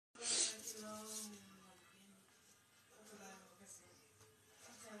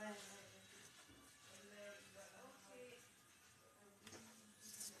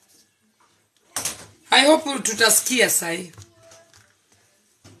I hope tutasikia sahi.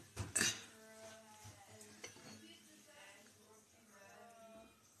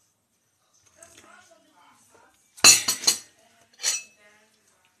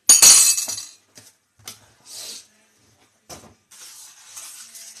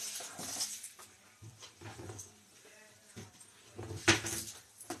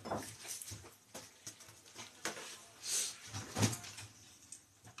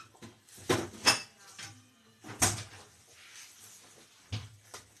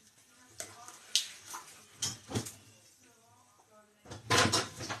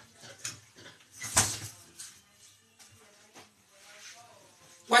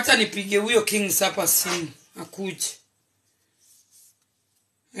 Wacha nipige huyo Kings hapa simu akuje.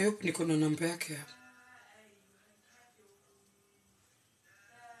 I hope niko na namba yake hapa.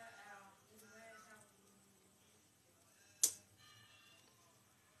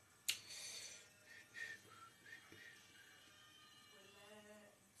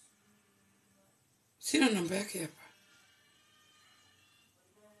 Sina namba yake hapa.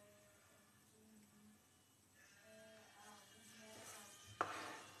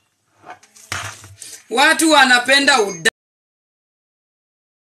 Watu wanapenda uda.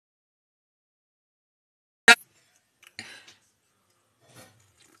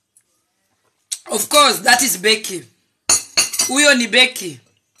 Of course, that is Becky. Huyo ni Becky.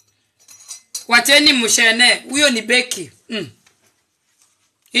 Wacheni mshene. Huyo ni Becky.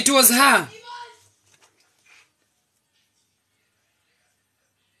 It was her.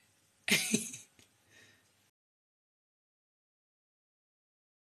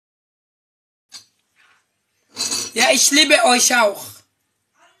 Ja, ich liebe euch auch.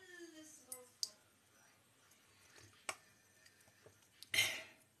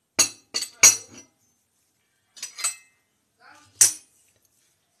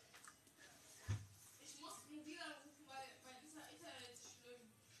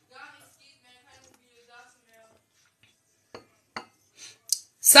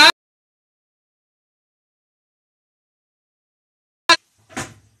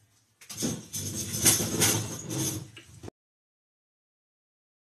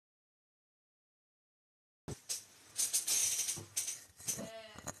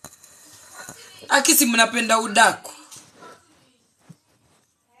 Akisi mnapenda udaku.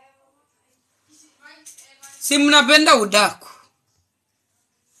 Si mnapenda udaku.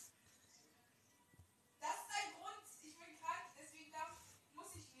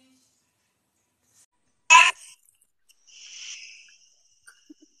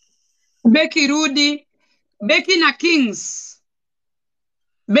 Becky rudi. Becky na Kings.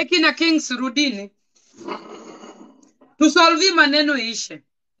 Becky na Kings rudini. Tusolvi maneno ishe.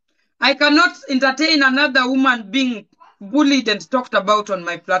 I cannot entertain another woman being bullied and talked about on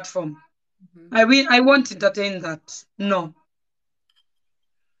my platform. I won't entertain that. No.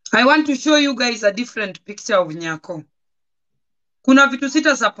 I want to show you guys a different picture of Nyako. Kuna vitu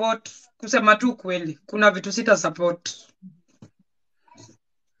sita support. Kusema tu kweli. Kuna vitu sita support.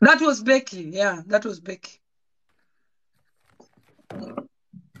 That was Becky. Yeah, that was Becky.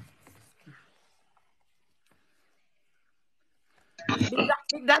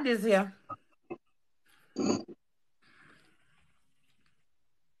 Big Dad is here.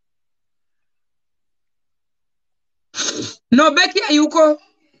 No, Becky Ayuko,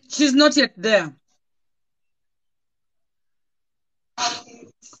 she's not yet there.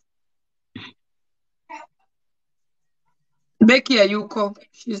 Becky Ayuko,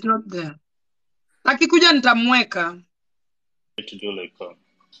 she's not there. Akikuja nitamweka. To do like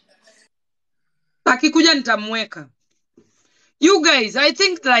Akikuja nitamweka. You guys, I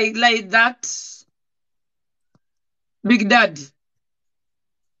think like that. Big Daddy.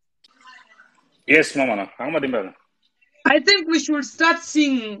 Yes, Mama. I think we should start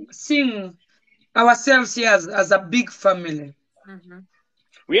seeing ourselves here as a big family.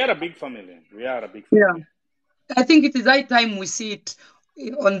 We are a big family. We are a big family. Yeah. I think it is high time we see it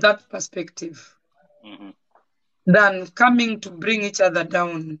on that perspective than coming to bring each other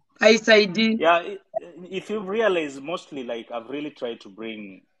down. ISID. Yeah, if you realize, mostly like I've really tried to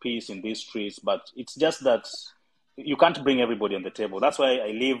bring peace in these streets, but it's just that you can't bring everybody on the table. That's why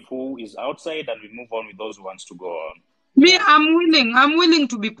I leave who is outside and we move on with those who wants to go on. Me, I'm willing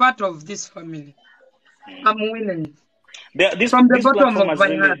to be part of this family. I'm willing. From the bottom of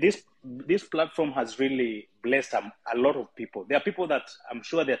my heart. This platform has really blessed a lot of people. There are people that I'm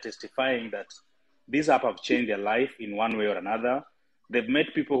sure they're testifying that this app have changed their life in one way or another. They've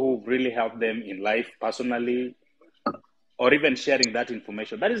met people who've really helped them in life personally, or even sharing that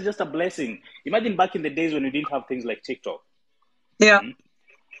information. That is just a blessing. Imagine back in the days when we didn't have things like TikTok. Yeah.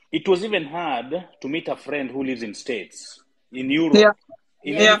 it was even hard to meet a friend who lives in States, in Yeah. Europe,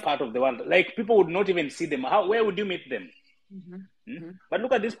 in Yeah. any Yeah. part of the world. Like, people would not even see them. Where would you meet them? But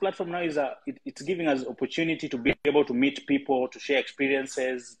look at this platform now. It's giving us opportunity to be able to meet people, to share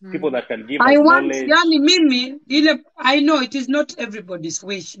experiences, people that can give I us want, knowledge. yani mimi, I know it is not everybody's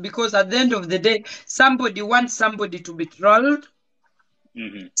wish, because at the end of the day, somebody wants somebody to be trolled.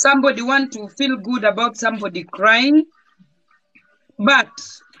 Somebody want to feel good about somebody crying. But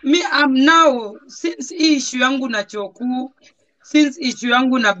me, I'm now, since hii issue yangu na Choku, since issue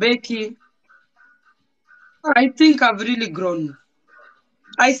yangu na Becky, I think I've really grown.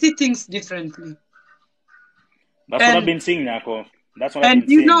 I see things differently. That's what I've been seeing, Nyako. That's what I've And been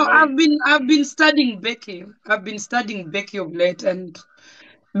you seeing. know, Like, I've been studying Becky. I've been studying Becky of late, and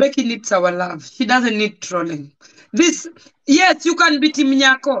Becky needs our love. She doesn't need trolling. Yes, you can be Team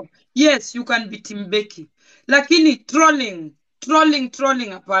Nyako. Yes, you can be Team Becky. Lakini trolling,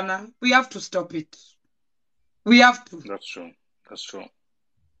 apana. We have to stop it. We have to. that's true. That's true.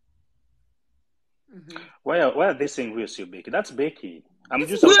 Why are they saying who is your Becky? That's Becky. I'm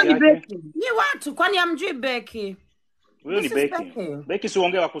just Huyo ni yake. Becky. Ni watu kwani hamjui Becky? Huyo ni This is Becky. Becky. Becky si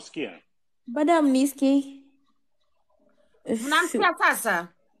uongea wa kusikia. Bado hamnisikii? Mnamsikia sasa?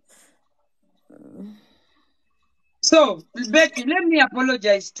 So, Becky, let me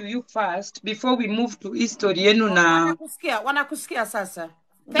apologize to you first before we move to history yenu na. Wanakusikia sasa.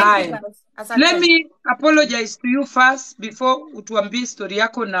 Hi. Thank you guys. Let Asante. me apologize to you first before utuambie story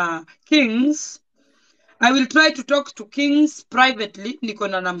yako na Kings. I will try to talk to Kings privately, niko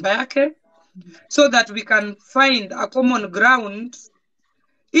na namba yake, so that we can find a common ground.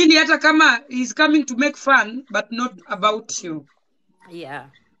 Ili hata kama he's coming to make fun, but not about you. Yeah.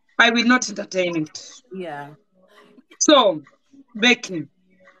 I will not entertain it. Yeah. So, Becky,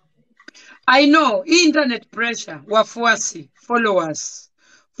 I know internet pressure, wafuasi, followers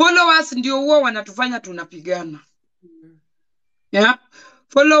ndio huwa wanatufanya tunapigana. Yeah?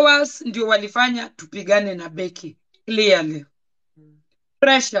 Followers ndio walifanya tupigane na Becky, clearly.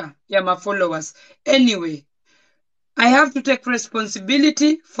 Pressure ya ma followers. Anyway, I have to take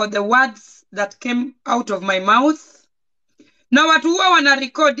responsibility for the words that came out of my mouth. Na watu huwa wana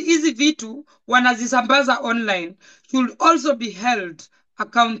record hizi vitu wanazisambaza online should also be held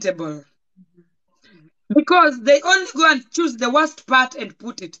accountable. Because they only go and choose the worst part and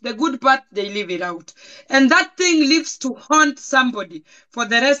put it. The good part, they leave it out. And that thing lives to haunt somebody for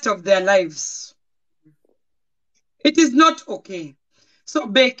the rest of their lives. It is not okay. So,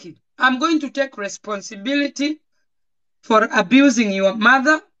 Becky, I'm going to take responsibility for abusing your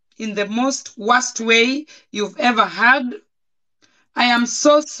mother in the most worst way you've ever had. I am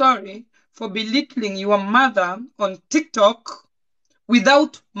so sorry for belittling your mother on TikTok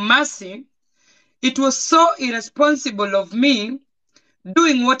without mercy. It was so irresponsible of me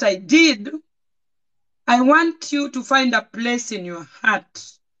doing what I did. I want you to find a place in your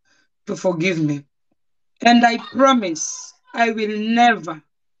heart to forgive me. And I promise I will never,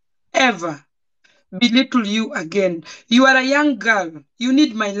 ever belittle you again. You are a young girl. You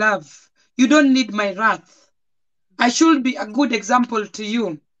need my love. You don't need my wrath. I should be a good example to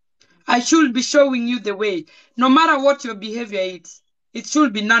you. I should be showing you the way. No matter what your behavior is, it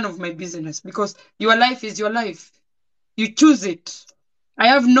should be none of my business, because your life is your life. You choose it. I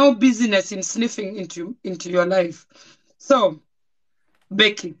have no business in sniffing into your life. So,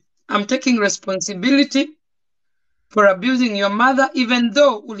 Becky, I'm taking responsibility for abusing your mother, even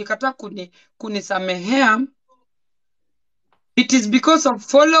though ulikata kunisamehea. It is because of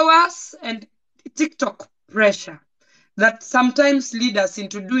followers and TikTok pressure that sometimes lead us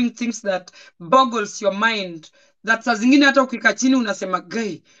into doing things that boggles your mind. That saa zingine hata ukika chini unasema,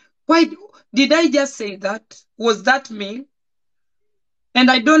 guy, why did I just say that? Was that me?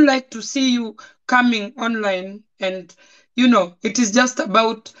 And I don't like to see you coming online and, it is just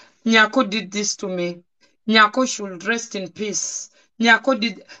about Nyako did this to me. Nyako should rest in peace. Nyako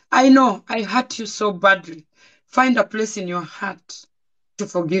did. I know I hurt you so badly. Find a place in your heart to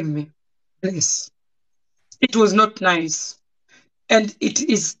forgive me, please. It was not nice. And it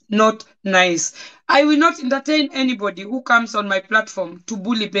is not nice. I will not entertain anybody who comes on my platform to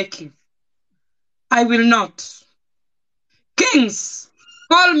bully Becky. I will not. Kings,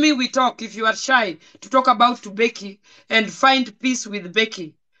 call me, we talk. If you are shy to talk about to Becky and find peace with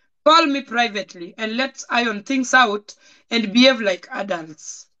Becky, call me privately and let's iron things out and behave like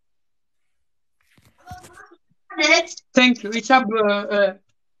adults. Thank you. Ichab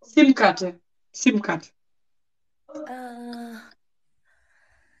SIM card. SIM card.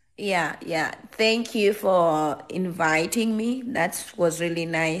 Yeah. Thank you for inviting me. That was really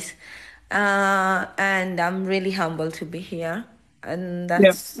nice. And I'm really humbled to be here. and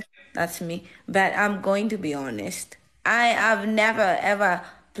Yeah. that's me. But I'm going to be honest. I have never ever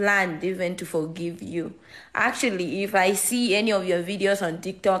planned even to forgive you. Actually, if I see any of your videos on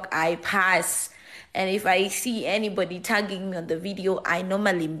TikTok, I pass. And if I see anybody tagging me on the video, I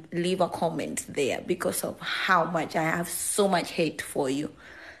normally leave a comment there because of how much I have so much hate for you.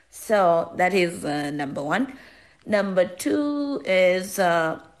 So that is number one. Number two is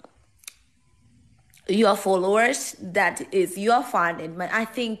your followers. That is your fan, and I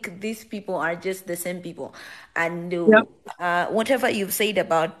think these people are just the same people. And Yeah. whatever you've said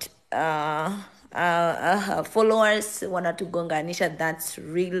about followers wanatugonganisha, that's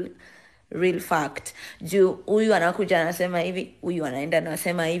real fact. Juu huyu anakuja anasema hivi, huyu anaenda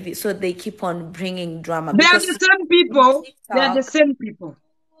anasema hivi, so they keep on bringing drama They are because the same people. They are the same people.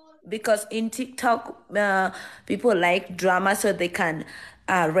 because in TikTok, people like drama, so they can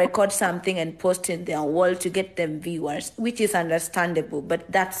record something and post in their wall to get them viewers, which is understandable, but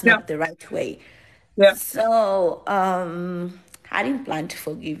that's Yeah. not the right way. Yeah. So I didn't plan to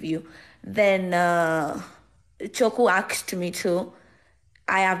forgive you. Then Choku asked me to.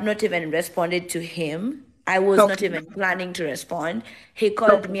 I have not even responded to him. I was not Okay. even planning to respond. He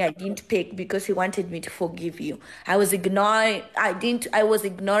called Okay. me, I didn't pick because he wanted me to forgive you. I was ignoring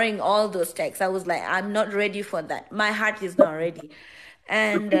all those texts. I was like, I'm not ready for that. My heart is not ready.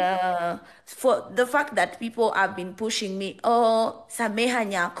 And for the fact that people have been pushing me, oh, Sameha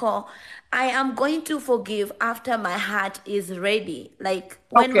Nyako, I am going to forgive after my heart is ready. Like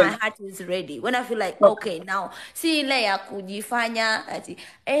when my Okay. heart is ready. When I feel like, Okay. okay, now, si ile ya kujifanya, ati,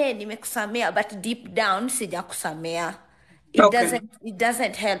 nimekusamea, but deep down, sijakusamea. Okay. It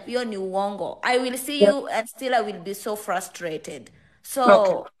doesn't help. Hiyo ni uongo. I will see Yeah. you and still I will be so frustrated.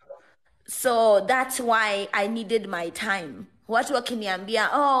 Okay. So that's why I needed my time. Watu wakiniambia,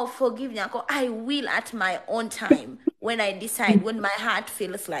 oh, forgive Nyako, I will at my own time when I decide, when my heart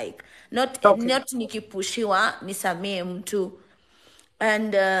feels like. Not Okay. nikipushiwa, nisamee mtu.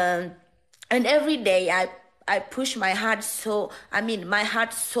 And every day I push my heart so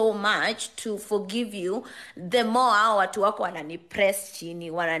much to forgive you. The more hao watu wako wananipress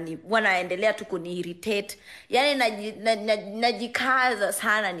chini, wanaendelea tu kuniirritate. Yani najikaza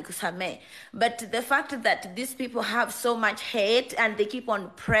sana nikusamee. But the fact that these people have so much hate and they keep on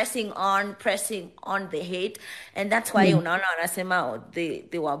pressing on the hate, and that's why unaona wanasema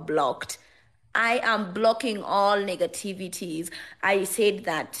they were blocked. I am blocking all negativities. I said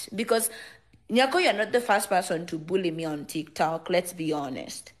that because Nyako, you're not the first person to bully me on TikTok. Let's be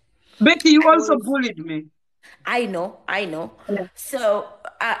honest. Becky, you also bullied me. I know. Yeah. So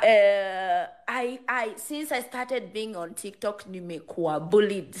I since I started being on TikTok nimekuwa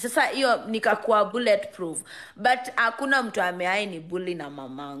bullied. Sasa hiyo nikakuwa bulletproof. But hakuna mtu ameai ni bully na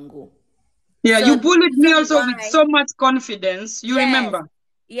mamangu. Yeah, So you the bullied me reason also with why- so much confidence. You remember?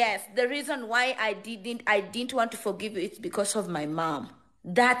 Yes, the reason why I didn't want to forgive you, it's because of my mom.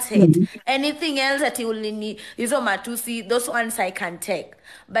 That's it. Anything else that you will need, hizo matusi, those ones I can take.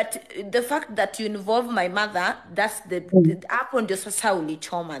 But the fact that you involve my mother, that's the hapo ndio sasa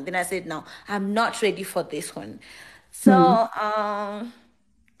ulichoma. Then I said, no, I'm not ready for this one. So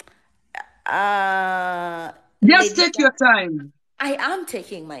Just Lady take your time. I am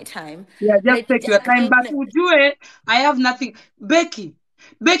taking my time. Yeah, just Lady take your time. But Jacqueline- ujue, I have nothing. Becky,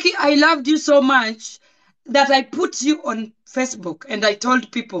 I loved you so much that I put you on Facebook and I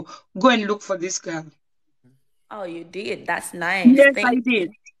told people, go and look for this girl. Oh, you did. That's nice. Yes, Thank I you.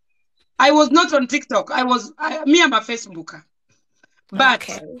 did. I was not on TikTok. I'm a Facebooker. But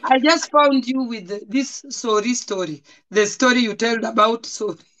Okay. I just found you with this sorry story. The story you told about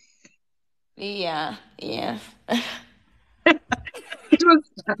sorry. Yeah. It was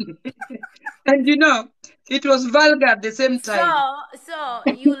funny. And it was vulgar at the same time. So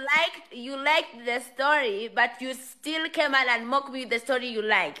you liked the story, but you still came out and mocked me with the story you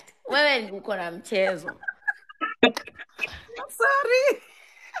liked. Wewe uko na mchezo. Sorry.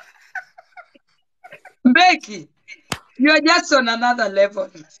 Becky, you are just on another level.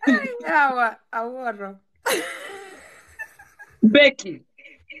 Yawa, aworo. Becky,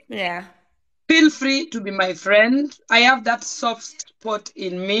 Yeah. feel free to be my friend. I have that soft spot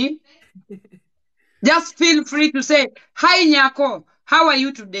in me. Just feel free to say, hi Nyako, how are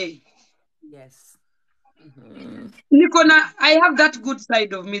you today? Yes. Nikona, I have that good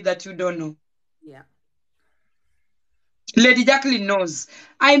side of me that you don't know. Yeah. Lady Jacqueline knows.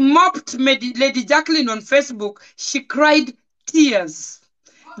 I mocked Lady Jacqueline on Facebook. She cried tears.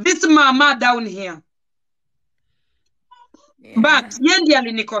 This mama down here. Yeah. But ye ndiye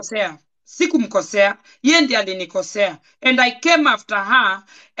alinikosea. sikumkosea, yeye ndiye alinikosea, and I came after her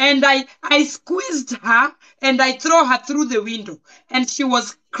and I squeezed her and I throw her through the window and she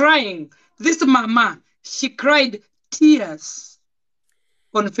was crying. This mama, she cried tears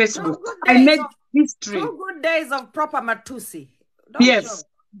on Facebook. I made history. 2 good days of proper Matusi. Don't Yes. joke.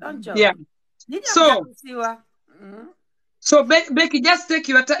 Don't joke. Yeah. So Becky, just take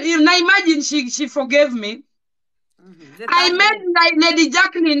your time. Now imagine she forgave me. I made Lady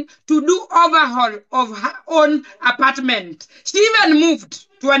Jacqueline to do overhaul of her own apartment. She even moved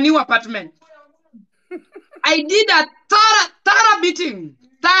to a new apartment. I did a thorough beating.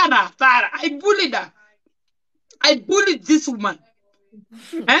 Thorough. I bullied her. I bullied this woman.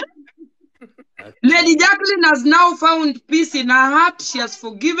 Eh? Lady Jacqueline has now found peace in her heart. She has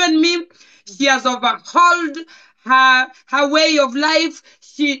forgiven me. She has overhauled her way of life.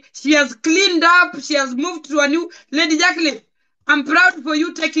 She has cleaned up. She has moved to a new... Lady Jacqueline, I'm proud for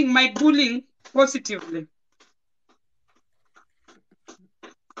you taking my bullying positively.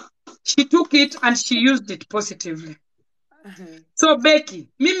 She took it and she used it positively. So Becky,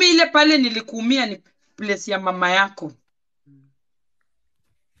 mimi ile pale nilikuumia ni place ya mama yako.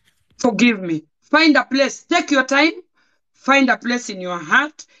 Forgive me. Find a place. Take your time. Find a place in your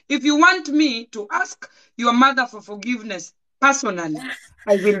heart. If you want me to ask your mother for forgiveness personally,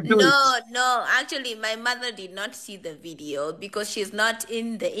 I will do it. No. Actually, my mother did not see the video because she's not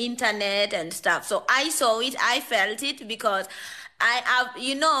in the internet and stuff. So I saw it. I felt it because I have,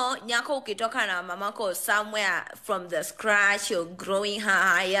 Nyako ukitoka na mamako somewhere from the scratch, you're growing her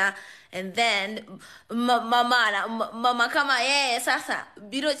higher. And then, mama kama sasa,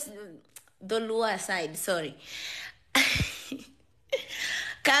 biro, the lower side, sorry.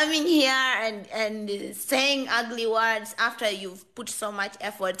 Coming here and saying ugly words after you've put so much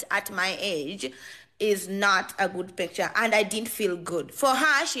effort at my age is not a good picture, and I didn't feel good. For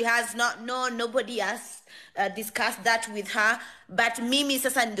her, she has nobody has discussed that with her, but mimi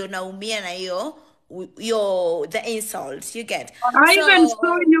sasa ndo naumia na the insults you get.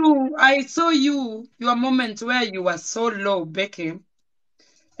 I saw your moment where you were so low, Becky,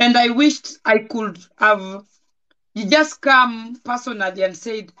 and I wished I could have just come personally and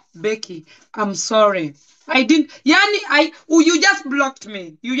said, Becky, I'm sorry. I didn't. You just blocked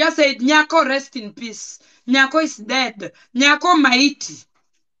me. You just said, Nyako, rest in peace. Nyako is dead. Nyako maiti.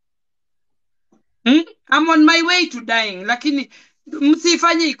 I'm on my way to dying. Lakini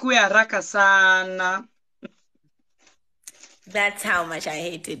msifanye ikuwe haraka sana. That's how much I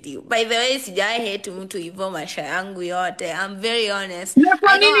hated you. By the way, sijai hate mtu hivyo maisha yangu yote. I'm very honest.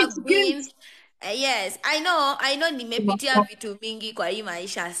 Yes, I know nimepitia vitu mingi kwa hii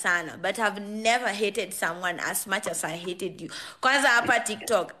maisha sana, but I've never hated someone as much as I hated you. Kwanza hapa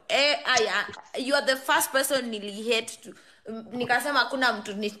TikTok, you are the first person nili-hate to. Nikasema kuna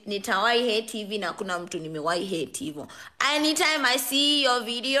mtu nitawai hate hivi na kuna mtu nimewai hate hivyo. Anytime I see your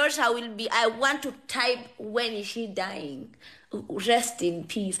videos, I want to type, when is she dying? Rest in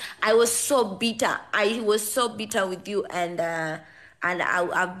peace. I was so bitter. With you, and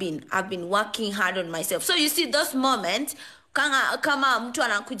I've been working hard on myself. So you see those moments, kama mtu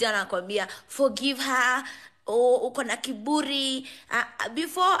anakuja anakwambia forgive her, uko na kiburi.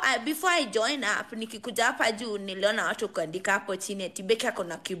 Before I join up, nikikuja hapa juu niliona watu kuandika hapo chini eti Becky ako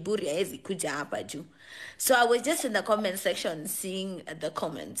na kiburi haezi kuja hapa juu. So I was just in the comment section seeing the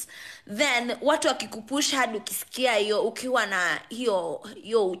comments. Then watu wakikupush hadi ukisikia hiyo ukiwa na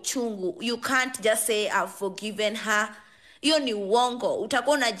hiyo uchungu, you can't just say I've forgiven her. Hiyo ni uongo.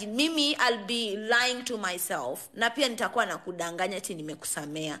 Utakuwa mimi I'll be lying to myself. Na pia nitakuwa na kudanganya eti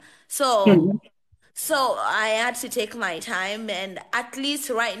nimekusamea. So I had to take my time, and at least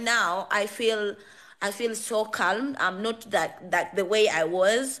right now I feel so calm. I'm not that the way I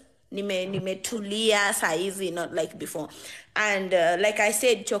was. Nimetulia saizi, not like before. And like I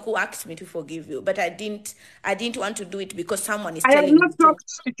said, Choku asked me to forgive you, but I didn't want to do it because someone is telling me. I have not talked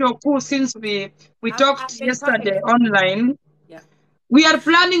to Choku since we talked yesterday online. Yeah. We are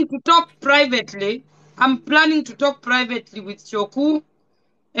planning to talk privately. I'm planning to talk privately with Choku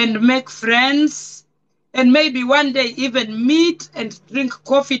and make friends, and maybe one day even meet and drink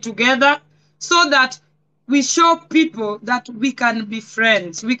coffee together, so that we show people that we can be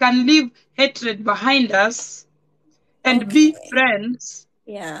friends. We can leave hatred behind us and be friends.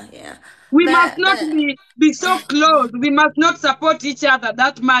 Yeah. We must not be so close. We must not support each other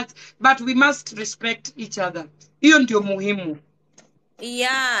that much, but we must respect each other. Hiyo ndio muhimu.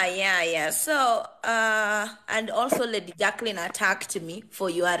 Yeah. So, and also Lady Jacqueline attacked me for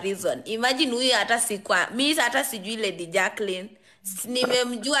your reason. Imagine huyu hata sijui Lady Jacqueline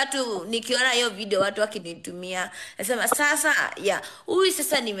Nimemjua tu nikiona hiyo video watu wakinitumia. Nasema sasa huyu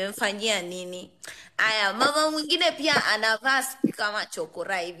sasa nimemfanyia nini? Aya, mama mwingine pia anavaa kama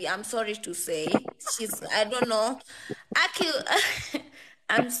chokora hivi. I'm sorry to say. I don't know.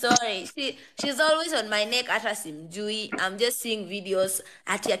 I'm sorry. She's always on my neck hata simjui. I'm just seeing videos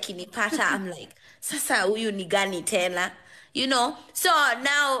ati akinipata. I'm like, sasa huyu ni gani tena? You know? So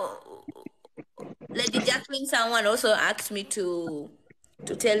now Lady Jacqueline, someone also asked me to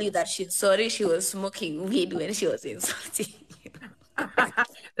tell you that she's sorry she was smoking weed when she was insulting you.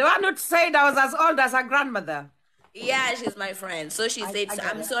 The one who said I was as old as her grandmother. Yeah, she's my friend. So she said,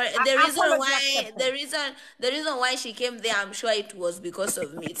 I'm sorry. Apology The reason why she came there, I'm sure it was because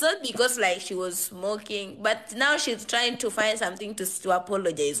of me. It's not because like she was smoking, but now she's trying to find something to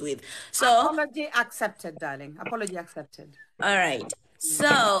apologize with. So apology accepted, darling. Apology accepted. All right. So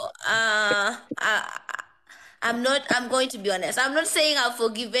I'm going to be honest. I'm not saying I've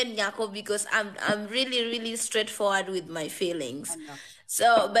forgiven Nyako because I'm really, really straightforward with my feelings.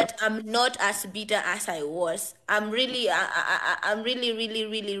 So, but I'm not as bitter as I was. I'm really, I'm really, really,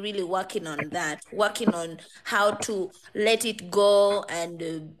 really, really working on that. Working on how to let it go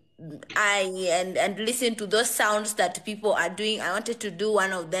and listen to those sounds that people are doing. I wanted to do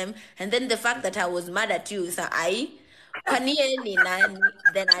one of them, and then the fact that I was mad at you, so then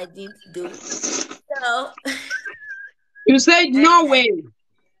I didn't do. So you said no way.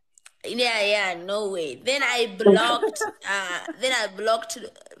 Yeah, no way. Then I blocked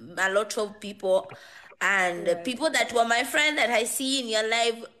a lot of people, and people that were my friend that I see in your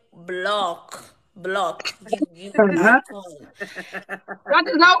live, block. You That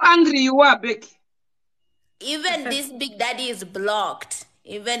is how angry you are, Becky. Even this Big Daddy is blocked.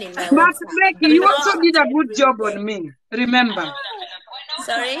 Even in my But WhatsApp. Becky, you also did a good job on me. Remember.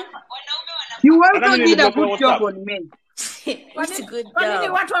 Sorry? You also did a good job on me. It's a good Kwa nini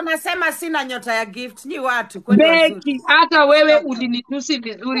job. watu wanasema sina nyota ya gift? Ni watu Becky, hata wewe ulinitusi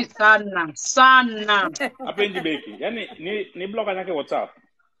vizuri sana. Apendi Becky. Yani ni block yake WhatsApp.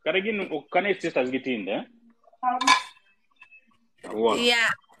 Karigini ukane sisters gitinde.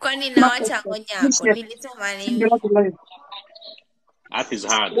 Yeah, kwani nawacha ngonyako nilisema nini? That is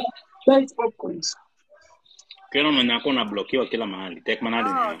hard. Kero manyako na blokiwa kila mahali. Take manadi.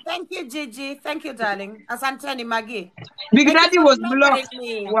 Oh, thank you, Gigi. Thank you, darling. Asanteni, Maggie. Big Daddy was blocked.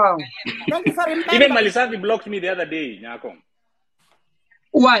 Wow. Thank you for remembering. Even Malisavi blocked me the other day, Nyako.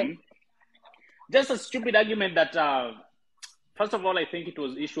 Why? Just a stupid argument that, first of all, I think it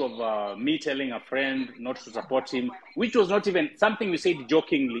was issue of me telling a friend not to support him, which was not even something we said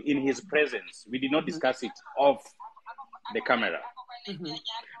jokingly in his presence. We did not discuss it off the camera.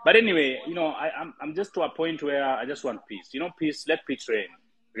 But anyway, you know, I'm just to a point where I just want peace. You know, peace, let peace reign,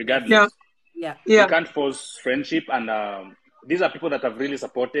 regardless. Yeah. You can't force friendship, and these are people that I've really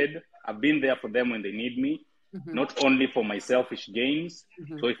supported. I've been there for them when they need me, not only for my selfish gains.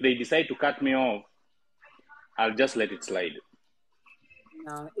 So if they decide to cut me off, I'll just let it slide.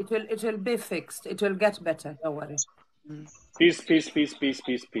 No, it will be fixed. It will get better. Don't worry. Peace. Let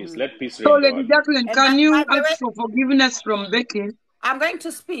peace reign. So, Lady Jacqueline, can you ask for forgiveness from Becky? I'm going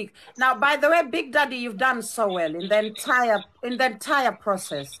to speak now. By the way, Big Daddy, you've done so well in the entire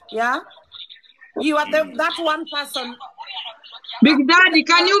process. Yeah, you are that one person. Big Daddy,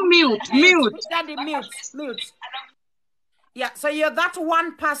 can you mute? Big Daddy, mute. Yeah, so you're that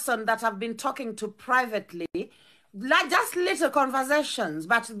one person that I've been talking to privately, like just little conversations,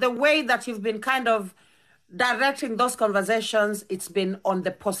 but the way that you've been kind of directing those conversations, it's been on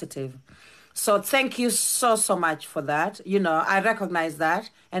the positive. So thank you so much for that. You know, I recognize that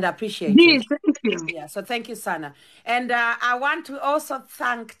and appreciate it. Thank you. Yeah, so thank you, Sana. And I want to also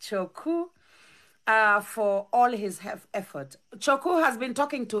thank Choku for all his effort. Choku has been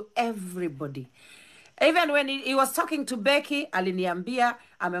talking to everybody. Even when he was talking to Becky, aliniambia,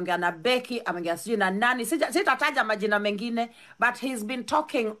 ameongea na Becky, ameongea sijui na nani, sitataja majina mengine, but he's been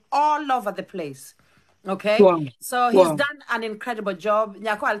talking all over the place. Okay, so he's done an incredible job.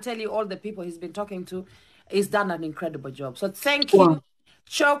 Nyako, I'll tell you all the people he's been talking to. He's done an incredible job. So thank you,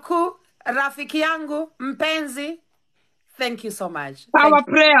 Choku, Rafiki yangu, mpenzi. Thank you so much. Our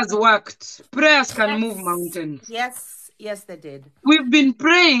prayers worked. Prayers can move mountains. Yes, they did. We've been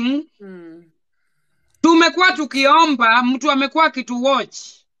praying. Tumekuwa tukiomba, mtu amekuwa kitu watch.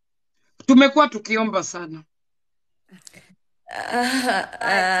 Tumekuwa tukiomba sana.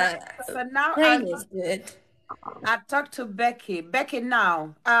 So now I talked to Becky. Becky,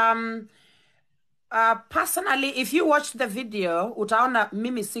 now, personally, if you watch the video, utaona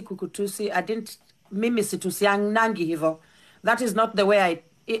mimi sikukutusi. Mimi situsiangi hivo. That is not the way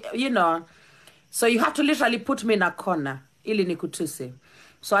you know. So you have to literally put me in a corner. ili nikutusi.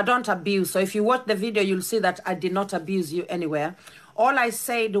 So I don't abuse. So if you watch the video, you'll see that I did not abuse you anywhere. All I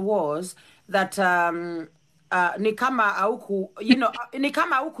said was that ni kama auku, you know, ni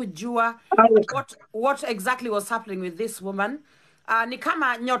kama haukujua what exactly was happening with this woman. Ni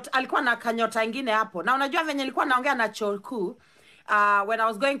kama alikuwa na kanyota ingine hapo. Na unajua venye nilikuwa naongea na Choku, when I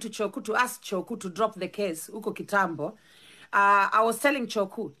was going to Choku to ask Choku to drop the case huko kitambo, I was telling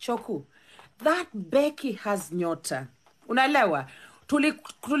Choku, that Becky has nyota. Unaelewa?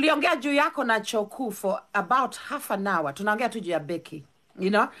 Tuliongea juu yako na Choku for about half an hour. Tunaongea tu juu ya Becky, you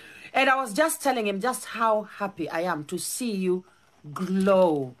know? And I was just telling him just how happy I am to see you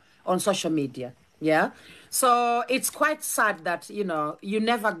glow on social media. Yeah? So it's quite sad that, you know, you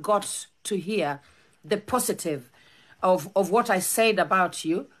never got to hear the positive of what I said about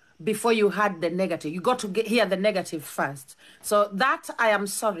you before you had the negative. You got to hear the negative first. So that I am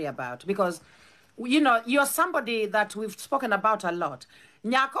sorry about, because, you know, you're somebody that we've spoken about a lot.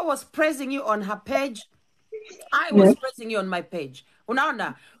 Nyako was praising you on her page. I was praising you on my page.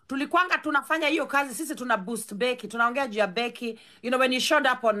 Unaona, tulikuanga tunafanya hiyo kazi, sisi tuna boost Becky, tunaongea juu ya Becky. You know, when you showed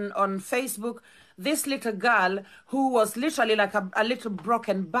up on Facebook, this little girl who was literally like a little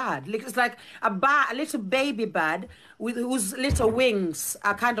broken bird. It's like a little baby bird with whose little wings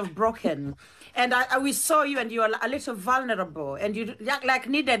are kind of broken. And we saw you and you were a little vulnerable and you like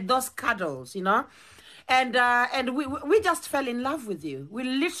needed those cuddles, you know? And we just fell in love with you. We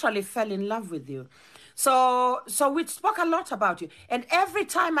literally fell in love with you. So we spoke a lot about you. And every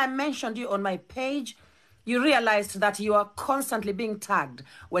time I mentioned you on my page, you realized that you are constantly being tagged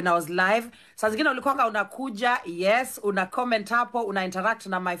when I was live. Saa zingine ulikuwanga unakuja, yes, una comment hapo, una interact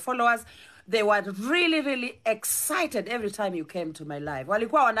na my followers. They were really, really excited every time you came to my live.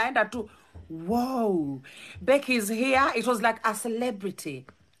 Walikuwa wanaenda tu, whoa, Becky's here. It was like a celebrity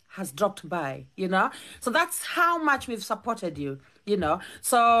has dropped by, you know? So that's how much we've supported you, you know?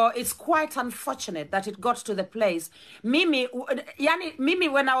 So it's quite unfortunate that it got to the place. Mimi,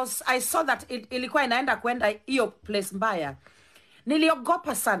 when I saw that ilikuwa inaenda kwenda iyo place mbaya,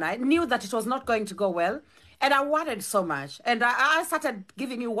 niliogopa sana. I knew that it was not going to go well. And I worried so much. And I started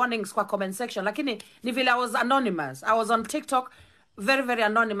giving you warnings kwa comment section. Lakini ni vile I was anonymous. I was on TikTok very, very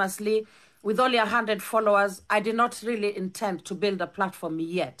anonymously. With only 100 followers, I did not really intend to build a platform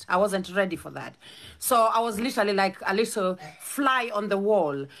yet. I wasn't ready for that. So I was literally like a little fly on the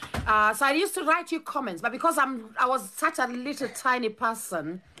wall. So I used to write you comments, but because I was such a little tiny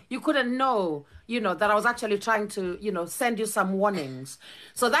person, you couldn't know, you know, that I was actually trying to, you know, send you some warnings.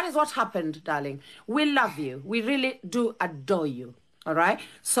 So that is what happened, darling. We love you. We really do adore you. All right?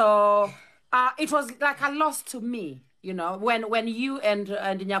 So it was like a loss to me. You know, when you and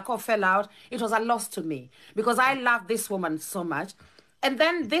Nyako fell out, it was a loss to me because I love this woman so much. And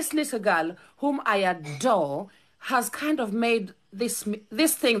then this little girl, whom I adore, has kind of made this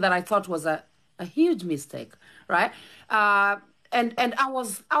thing that I thought was a huge mistake, right? And I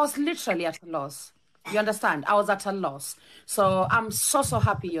was literally at a loss. You understand? I was at a loss. So I'm so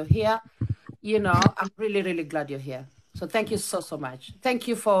happy you're here. You know, I'm really, really glad you're here. So thank you so much. Thank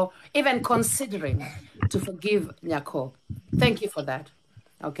you for even considering to forgive Nyako. Thank you for that.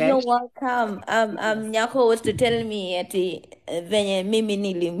 Okay. You're welcome. Nyako was to tell me ati venye mimi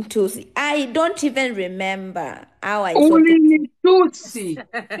nilimtusi. I don't even remember how I saw it.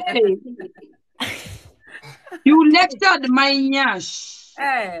 Hey. You lectured my nyash.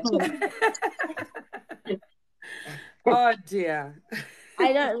 Hey. Oh dear.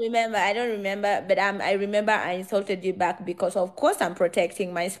 I don't remember, but I remember I insulted you back because, of course, I'm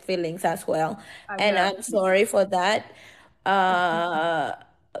protecting my feelings as well, and I'm sorry for that. The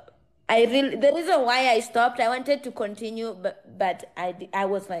reason why I stopped, I wanted to continue, but I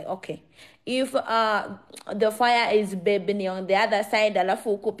was like, okay, if the fire is burning on the other side,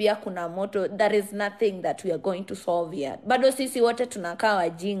 alafu huku pia kuna moto, there is nothing that we are going to solve yet. Bado sisi wote tunakaa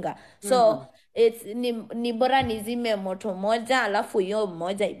wajinga, so it's ni bora nizime moto moja alafu hiyo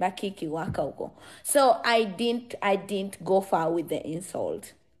moja ibaki ikiwaka huko. So I didn't go far with the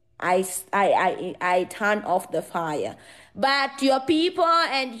insult. I turned off the fire. But your people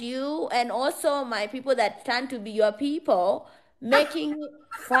and you and also my people that turn to be your people, making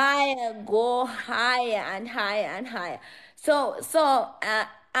fire go higher and higher and higher. So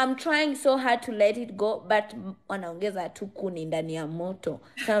I'm trying so hard to let it go, but wanaongeza tu kuni ndani ya moto.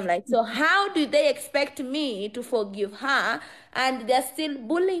 So I'm like, so how do they expect me to forgive her and they're still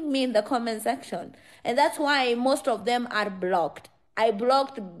bullying me in the comment section? And that's why most of them are blocked. I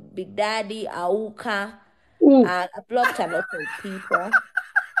blocked Big Daddy, Auka. I blocked a lot of people.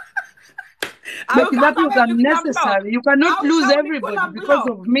 But that was unnecessary. You cannot lose everybody because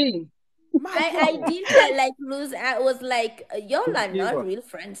of me. I didn't like lose. I was like, y'all are not real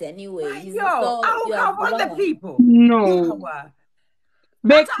friends anyways. Yo, So you are all the blown. people. No.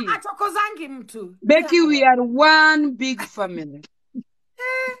 Becky, Atakozangi mtu. Becky, we are one big family.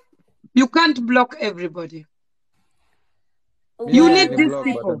 You can't block everybody. You Well, need these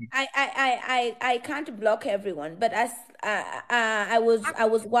people. I can't block everyone, but as I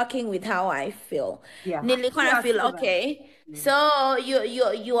was working with how I feel. Yeah. Nilikuwa Yeah, na feel I feel that. okay. So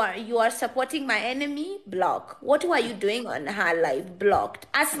you are supporting my enemy, block. What were you doing on her live? Blocked.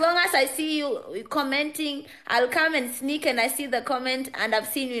 As long as I see you commenting, I'll come and sneak and I see the comment and I've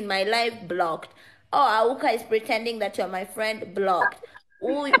seen you in my live, blocked. Oh, Auka is pretending that you're my friend, blocked.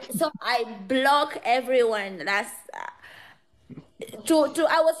 Ooh, so I block everyone. That's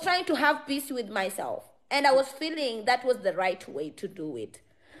I was trying to have peace with myself, and I was feeling that was the right way to do it.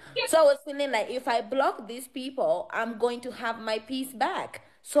 So I was feeling like if I block these people, I'm going to have my peace back.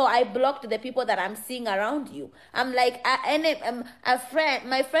 So I blocked the people that I'm seeing around you. I'm like, a friend.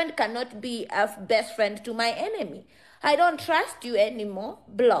 My friend cannot be a best friend to my enemy. I don't trust you anymore.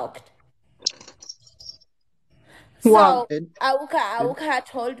 Blocked. Wow. So Auka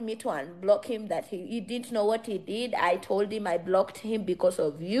told me to unblock him, that he didn't know what he did. I told him I blocked him because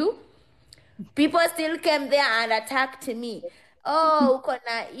of you. People still came there and attacked me. Oh, uko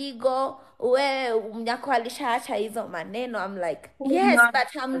na ego, we mnyako alishaacha hizo maneno. I'm like, yes, but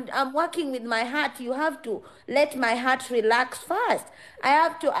I'm working with my heart. You have to let my heart relax first. I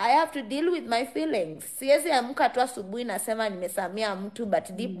have to deal with my feelings. Siwezi amka tu asubuhi nasema nimesamea mtu,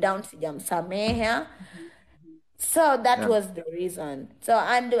 but deep down sijamsamehe. So that was the reason. So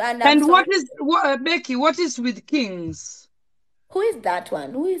and what is Becky? What is with kings? Who is that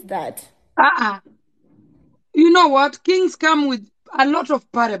one? Who is that? You know what? Kings come with a lot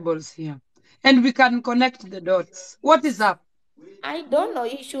of parables here, and we can connect the dots. What is up? I don't know.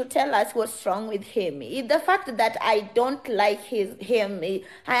 He should tell us what's wrong with him. The fact that I don't like him.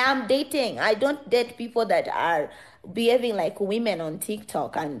 I am dating. I don't date people that are behaving like women on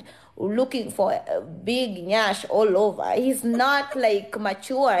TikTok and looking for a big nyash all over. He's not like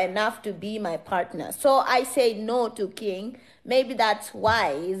mature enough to be my partner. So I say no to King. Maybe that's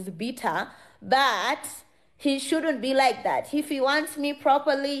why he's bitter, but he shouldn't be like that. If he wants me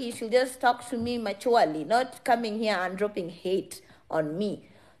properly, he should just talk to me maturely, not coming here and dropping hate on me.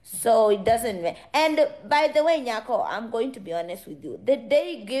 So it doesn't. And by the way, Nyako, I'm going to be honest with you. The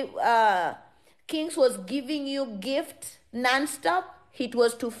day Kings was giving you gift nonstop, it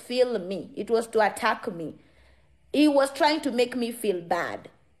was to feel me. It was to attack me. He was trying to make me feel bad.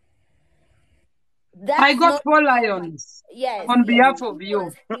 I got 4 lions. Yes. On behalf of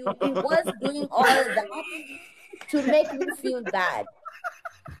you. He was doing all that to make me feel bad.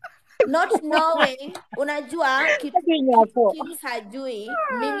 Not knowing, unajua, Kings hajui,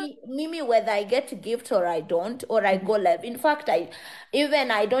 mimi whether I get a gift or I don't, or I go live. In fact, I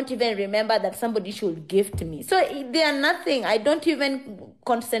don't even remember that somebody should gift me. So they are nothing. I don't even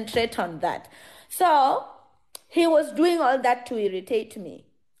concentrate on that. So he was doing all that to irritate me.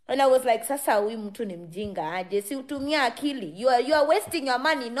 And I was like, sasa huyu mtu ni mjinga aje, si utumia akili. You are wasting your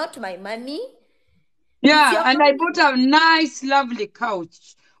money, not my money. Yeah, and I bought a nice, lovely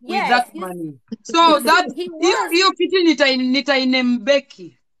couch with that money. So that hiyo kiti nitainem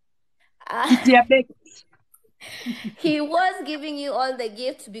Becky. Kiti ya Becky. He was giving you all the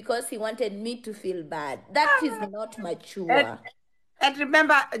gifts because he wanted me to feel bad. That is not mature. And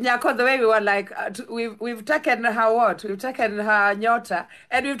remember, Nyako, the way we were like, we've taken her what? We've taken her nyota,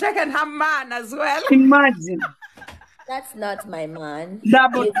 and we've taken her man as well. Imagine. That's not my man.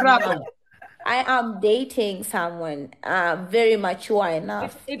 Double trouble. I am dating someone very mature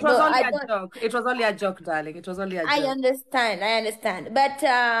enough. It was only a joke. It was only a joke, darling. It was only a joke. I understand. But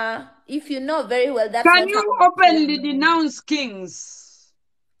if you know very well, that's Can you openly denounce Kings?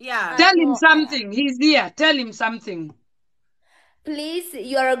 Yeah. Tell him something. He's here. Tell him something. Please,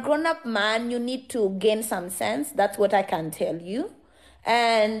 you're a grown-up man. You need to gain some sense. That's what I can tell you.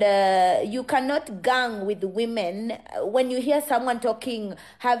 And you cannot gang with women. When you hear someone talking,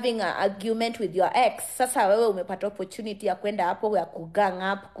 having an argument with your ex, sasa wewe umepata opportunity ya kwenda hapo ya kugang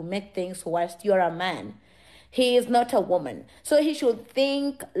up, to make things worse. You're a man. He is not a woman. So he should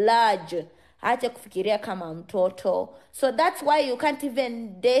think large. Acha kufikiria kama mtoto. So that's why you can't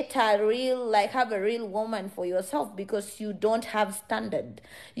even date have a real woman for yourself, because you don't have standards.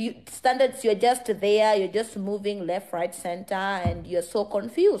 You're just there, you're just moving left, right, center, and you're so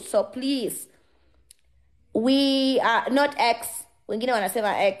confused. So please, we are not ex, wengine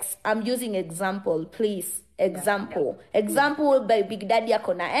wanasema X. I'm using example, please. Example. Example by Big Daddy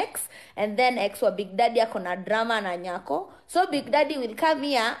akona X, and then X wa Big Daddy akona drama na Nyako. So Big Daddy will come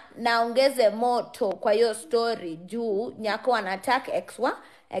here na ongeze moto kwa hiyo story juu Nyako anattack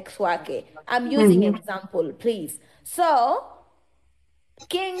X wake. I'm using example, please. So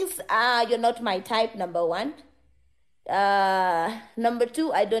Kings, you're not my type, number one. Number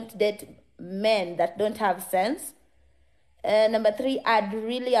two, I don't date men that don't have sense. Number three, I'd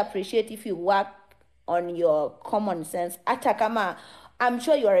really appreciate if you work on your common sense. Hata kama, I'm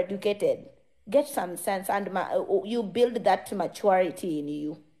sure you are educated. Get some sense and you build that maturity in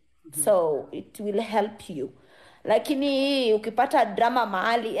you. So it will help you. Lakini ukipata drama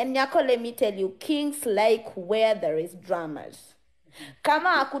mahali, and Nyako, let me tell you, Kings like where there is dramas. Kama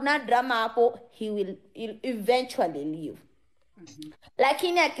hakuna drama hapo, he'll eventually leave.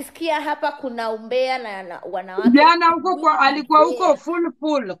 Lakini akisikia hapa kuna umbea na wanawake. Jana huko alikuwa huko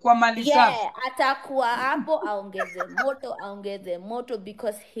full kwa mali safi. Yeah, atakuwa hapo aongeze moto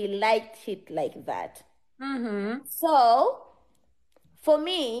because he liked it like that. So for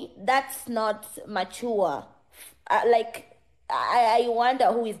me, that's not mature. I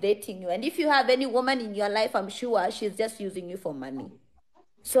wonder who is dating you. And if you have any woman in your life, I'm sure she's just using you for money.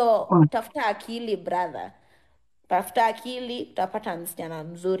 So, tafuta akili, brother. Tafuta akili, utapata msichana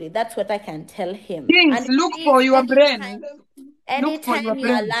mzuri. That's what I can tell him. Kings, and look for your brain. Anytime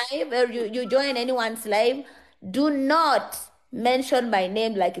you are live or you join anyone's live, do not mention my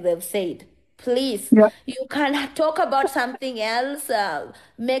name like they've said. Please. Yeah. You can talk about something else,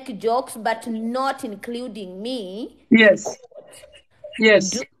 make jokes, but not including me. Yes.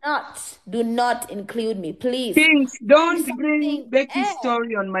 Yes. Do not include me, please. Kings, don't bring Becky's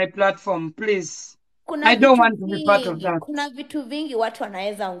story on my platform, please. I don't want to be part of that. Kuna vitu vingi watu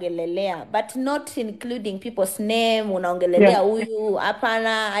wanaweza ongelelea, but not including people's name. Unaongelelea huyu,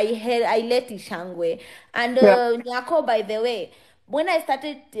 hapana, I let ishangwe. And Nyako, by the way, when I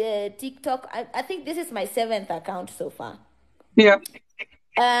started TikTok, I think this is my 7th account so far. Yeah.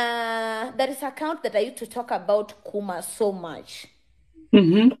 There is an account that I used to talk about Kuma so much.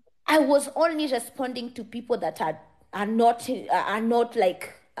 I was only responding to people that are not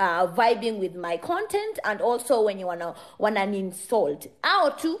like vibing with my content, and also when you want an insult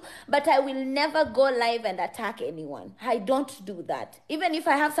out too, but I will never go live and attack anyone. I don't do that. Even if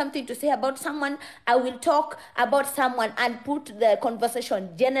I have something to say about someone, I will talk about someone and put the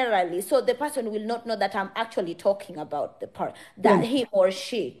conversation generally, so the person will not know that I'm actually talking about the part that him or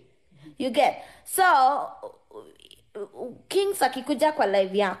she. You get? So Kings akikuja kwa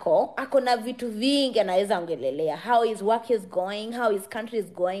live yako, akona vitu vingi anaweza ongelelea. How his work is going, how his country is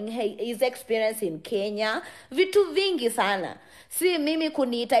going, his experience in Kenya. Vitu vingi sana. Si mimi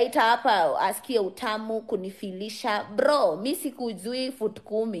kuniitaita hapa asikie utamu, kunifilisha. Bro, mi sikujui foot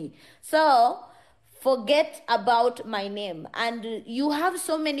 10. So, forget about my name. And you have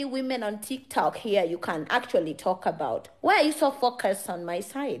so many women on TikTok here you can actually talk about. Why are you so focused on my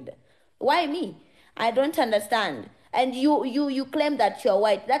side? Why me? I don't understand. And you claim that you're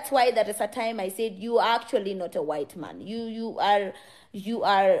white. That's why there is a time I said you are actually not a white man. You are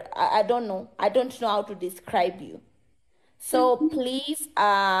I don't know how to describe you. So please,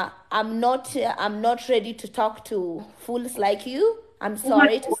 I'm not ready to talk to fools like you. I'm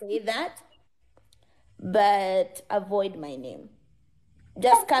sorry to say that. But avoid my name.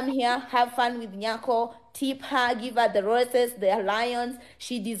 Just come here, have fun with Nyako, tip her, give her the roses, the lions.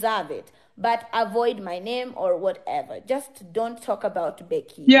 She deserves it. But avoid my name or whatever. Just don't talk about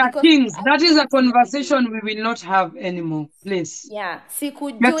Becky. Yeah, Kings, that is a conversation we will not have anymore, please. Yeah,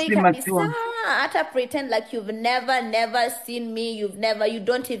 sikujui kabisa. Hata pretend like you've never seen me. You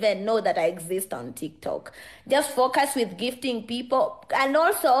don't even know that I exist on TikTok. Just focus with gifting people. And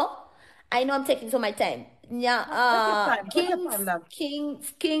also, I know I'm taking so much time. Yeah,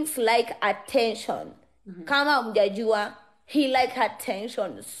 Kings like attention. Kama mjajua, he like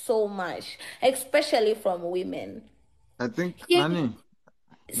attention so much, especially from women. I think, Nani.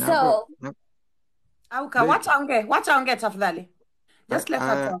 So, Auka, wacha tafadhali. Just let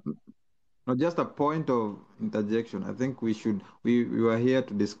her talk. No, just a point of interjection. I think we were here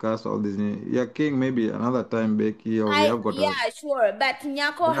to discuss all this. Yeah, King, maybe another time, Becky, or we have got sure. But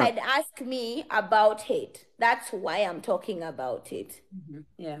Nyako had asked me about it. That's why I'm talking about it.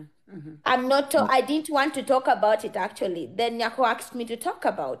 Yeah. I'm not. I didn't want to talk about it actually. Then Nyako asked me to talk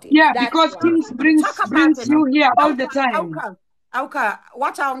about it. Yeah, because Kings brings you here all the time. Auka,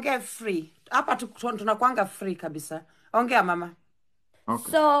 wacha ongea free. Hapa tunakuanga free kabisa. Ongea mama.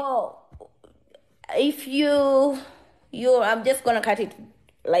 Okay. So, if I'm just gonna cut it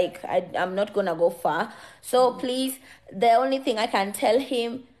like I'm not gonna go far. So please, the only thing I can tell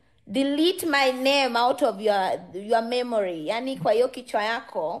him, delete my name out of your memory. Yani kwa hiyo kichwa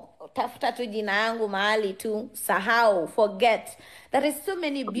yako tafuta tu jina yangu mahali tu, sahau, forget. There is so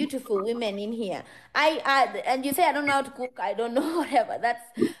many beautiful women in here. And you say I don't know how to cook, I don't know whatever.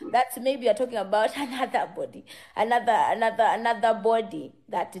 That's maybe you're talking about another body, another body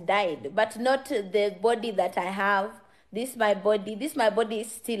that died, but not the body that I have. This my body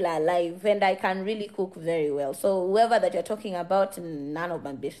is still alive, and I can really cook very well. So whoever that you're talking about, none of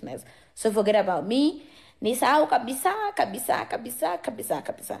my business. So forget about me. Nisahau kabisa, kabisa, kabisa, kabisa,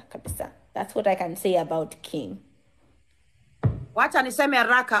 kabisa, kabisa. That's what I can say about King. Wacha niseme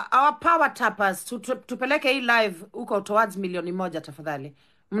haraka, our power tappers tupeleke hii live huko towards 1,000,000 tafadhali.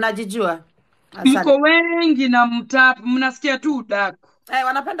 Mnajijua? Mko wengi na mnasikia tu udaku.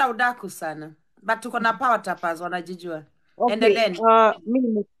 Wanapenda udaku sana. But tuko na power tappers wanajijua. Okay. Endeleeni.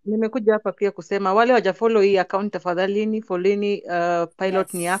 Mimi nimekuja hapa pia kusema wale wajafollow hii account tafadhalini, followini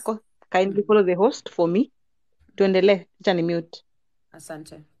pilot ni yako. Kindly follow the host for me. Tuendelee. Acha ni mute.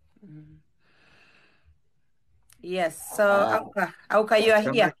 Asante. Yes. So Auka, you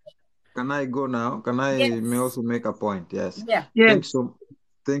are here. Can I go now? Can I may also make a point? Yes. Yeah. Yes.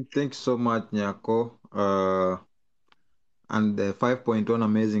 Thanks so much, Nyako. And the 5.1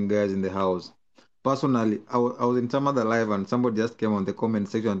 amazing guys in the house. Personally, I was in some other live and somebody just came on the comment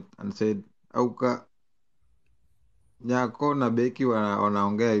section and said, Auka, Nyako na Becky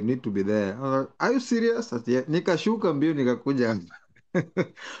wanaongea, you need to be there. I was like, are you serious? Nikashuka mbio nikakuja.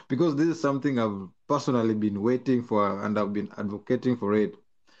 Because this is something I've personally been waiting for and I've been advocating for it.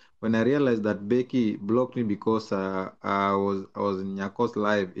 When I realized that Becky blocked me because I was in Nyako's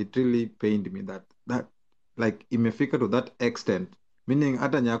live, it really pained me that like imefika to that extent. Meaning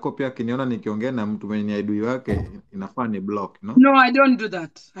hata Nyako pia kiniona nikiongea na mtu mwenye adui wake inafaa ni block, no? No, I don't do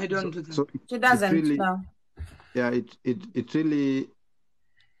that. I don't do that. So She doesn't really, now. Yeah, it really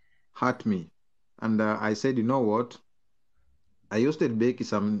hurt me. And I said, you know what? I used to Becky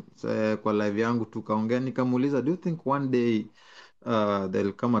some kwa live yangu tukaongea nikamuuliza, do you think one day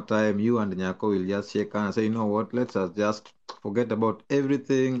there'll come a time you and Nyako will just shake hands and say, you know what, let's just forget about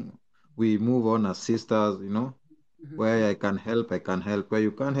everything. We move on as sisters, you know, where I can help, where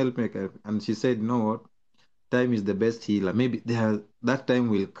you can't help me. And she said, you know what, time is the best healer. Maybe that time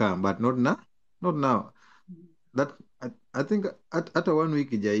will come, but not now. That I think at a 1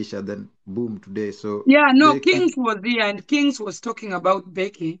 week ijaisha, then boom, today. So yeah, no, Kings was there and Kings was talking about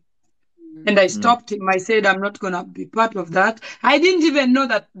Becky. And I stopped him. I said, I'm not going to be part of that. I didn't even know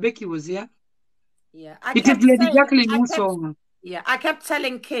that Becky was here. Yeah. It is Lady Jacqueline who saw her. Yeah, I kept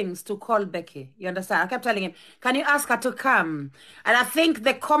telling Kings to call Becky. You understand? I kept telling him, can you ask her to come? And I think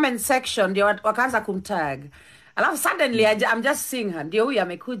the comment section, they wakaanza kumtag. And suddenly, I'm just seeing her. Ndio huyu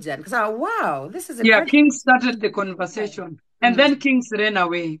amekuja. Because I'm like, wow, this is yeah, Kings started the conversation. And then Kings ran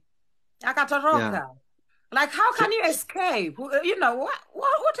away. Akatoroka. Yeah. Like, how can you escape? You know,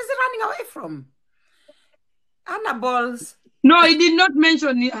 what is he running away from? Anna Balls. No, he did not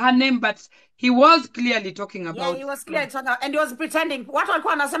mention her name, but he was clearly talking about. Yeah, he was clearly talking about, and he was pretending. What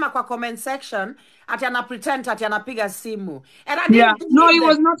walikuwa anasema kwa comment section, ati ana pretend ati anapiga simu. And I didn't no, he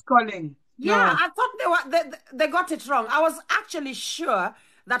was not calling. Yeah, no. I thought they got it wrong. I was actually sure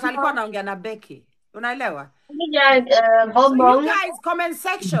that alikuwa anaongea na Becky. Unaelewa? So you guys, comment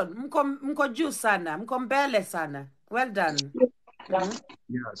section, mko juu sana, mko mbele sana. Well done.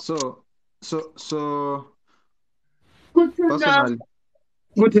 Yeah, so Good to personally,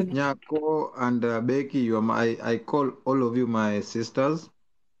 Good. Nyako and Becky, I call all of you my sisters.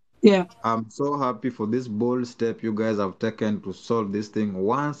 Yeah. I'm so happy for this bold step you guys have taken to solve this thing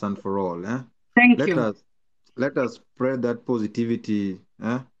once and for all. Thank you. Let us spread that positivity.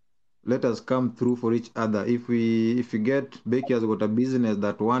 Let us come through for each other. If we get Becky has got a business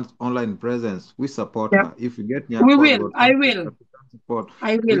that wants online presence, we support her. If we get Nyako, we will. I will.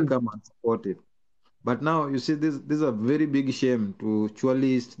 We come and support it. But now you see, this is a very big shame to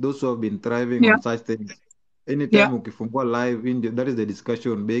actualists, those who have been thriving on such things. Anytime ukifungua live, that is the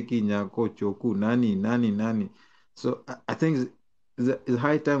discussion, Becky, Nyako, Choku, nani. So I think it's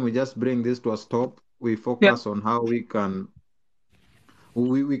high time we just bring this to a stop. We focus on how we can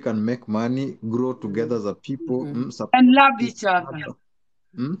make money, grow together as a people, and love each other.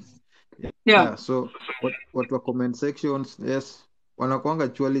 Yeah. So what were comment sections? Yes. Wanakuanga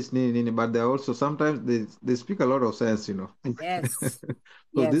actualists nini, but they also sometimes they speak a lot of sense, you know. Yes.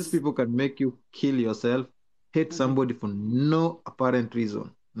 So these people can make you kill yourself, hate somebody for no apparent reason.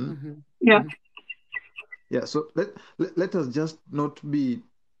 Yeah. Yeah. So let us just not be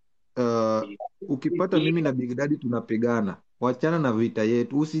ukipata mimi na Big Daddy tunapigana. wachana na vita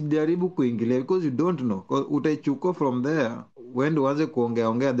yetu, usijaribu kuingilia because you don't know. Utaichukua from there, uende uanze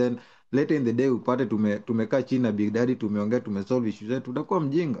kuongea, then later in the day upate tumekaa chini na Big Daddy, tumeongea, tumesolve issues zetu, utakuwa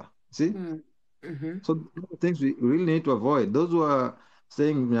mjinga. See? So things we really need to avoid. Those who are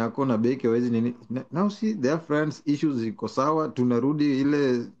saying Nyako na Beki hawezi nini, now see their friends issues ziko sawa, tunarudi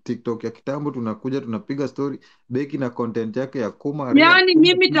ile TikTok ya kitambo, tunakuja tunapiga story, Beki na content yake ya Yani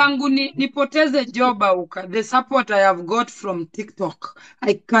mimi tangu nipoteze job auka, the support I have got from TikTok,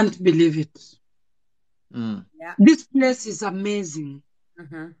 I can't believe it. Yeah. This place is amazing.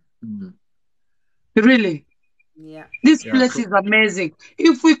 Really. Yeah. This place is amazing.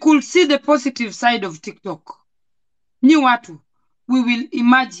 If we could see the positive side of TikTok, ni watu, we will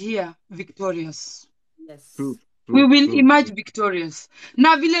emerge here victorious. Yes. True. We will emerge victorious.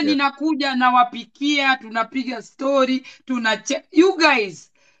 Na vile ninakuja nawapikia, tunapiga story, you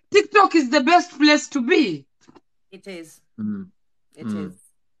guys, TikTok is the best place to be. It is. It is.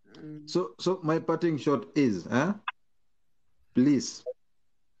 So my parting shot is, please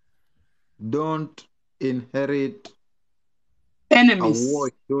don't inherit enemies. A war,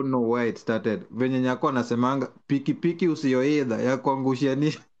 you don't know where it started. Venye Nyako anasemanga pikipiki usiyoidha ya kuangushia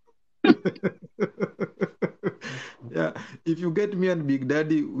ni yeah, if you get me and Big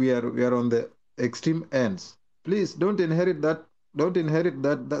Daddy, we are on the extreme ends. Please don't inherit that. Don't inherit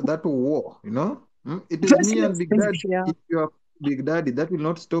that war. You know, it is me and Big Daddy. Yeah. If you are Big Daddy, that will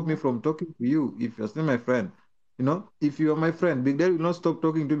not stop me from talking to you. If you're still my friend, you know, if you are my friend, Big Daddy will not stop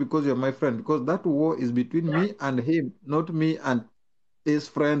talking to you because you're my friend. Because that war is between me and him, not me and his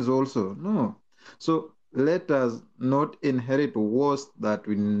friends also. No. So let us not inherit wars that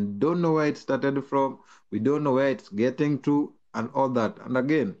we don't know where it started from, we don't know where it's getting to, and all that. And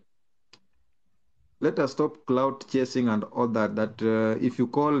again, let us stop clout chasing and all that. That if you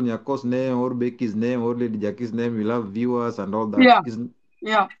call Nyako's name or Becky's name or Lady Jackie's name, you'll have viewers and all that.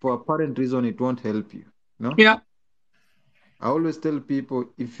 Yeah. For apparent reason, it won't help you. No? Yeah. I always tell people,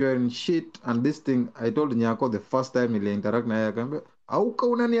 if you're in shit and this thing, I told Nyako the first time nili interact na yeye akaniambia, auka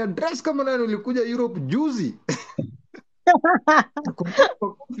unani address kama nani ulikuja Europe juzi.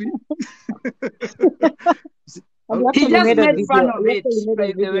 He just made fun of it,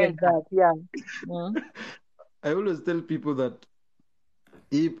 by the way. Yeah. I always tell people that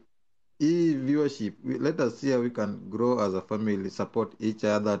if viewership, let us see how we can grow as a family, support each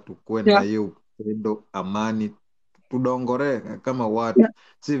other, tukue na hiyo upendo, amani, tudongore kama watu,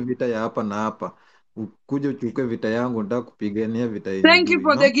 si vita ya hapa na hapa. Ukuje uchukue vita yangu, nataka kupigania vita yenyewe. Thank you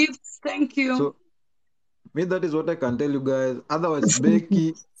for the gifts. Thank you. So, me, that is what I can tell you guys. Otherwise,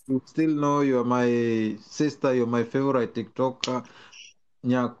 Becky, you still know you're my sister, you're my favorite TikToker.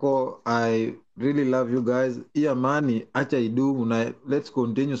 Nyako, I really love you guys. Iya mani, acha idu, let's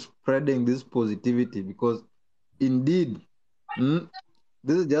continue spreading this positivity because indeed,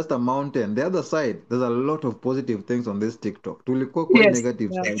 this is just a mountain. The other side, there's a lot of positive things on this TikTok. Tulikuwa kwa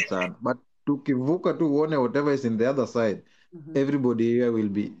negative side sana. But tukivuka tu uone whatever is in the other side, everybody here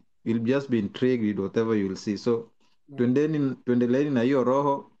will just be intrigued with whatever you will see. So, tuendeleni na hiyo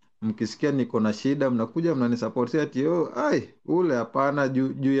roho. Mkisikia niko na shida, mnakuja mnanisupport ati ule hapana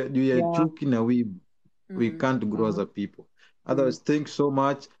juu ya chuki na wibu. We can't grow as a people. Otherwise, thanks so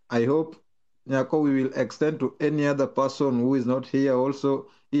much. I hope Nyako, we will extend to any other person who is not here also.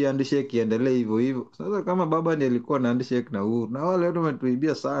 Hii handshake iendelee hivyo hivyo. Sasa kama baba ndiye alikuwa na handshake na Uhuru, na wale watu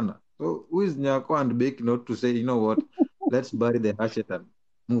wametuibia sana. So who is Nyako and Becky not to say, you know what, let's bury the hatchet and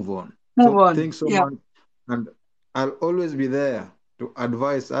move on. Thanks so much. And I'll always be there to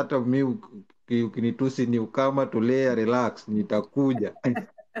advise. Hata mi ukinitusi ni ukama tulea, relax, nitakuja.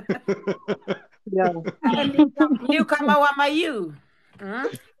 Ni kama wa Mayu.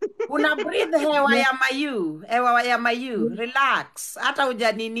 Una breathe hewa ya Mayu. Hewa ya Mayu. Relax. Hata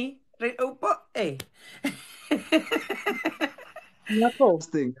ujanini. Upo.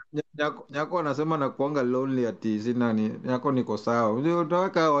 Nyako anasema na kuanga lonely ati sina ni Nyako niko sawa.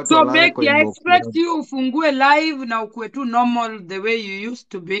 Utaweka watu So Becky, I expect you ufungue live na ukue tu normal the way you used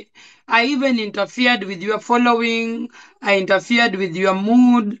to be. I even interfered with your following. I interfered with your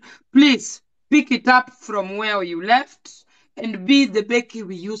mood. Please pick it up from where you left and be the Becky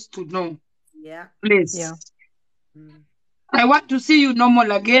we used to know. Yeah. Please. Yeah. I want to see you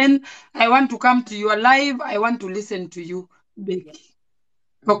normal again. I want to come to your live. I want to listen to you, Becky.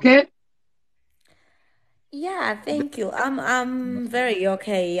 Okay? Yeah, thank you. I'm very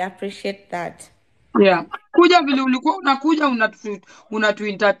okay. I appreciate that. Yeah. Kuja vile ulikuwa unakuja unatu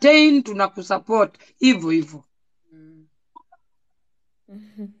entertain, tunakusupport hivyo.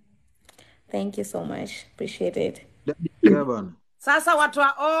 Thank you so much. Appreciate it. Sasa watu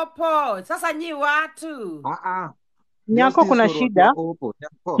wa Opo. Sasa nyi watu. Nyako justice kuna for watu shida. wa Oppo.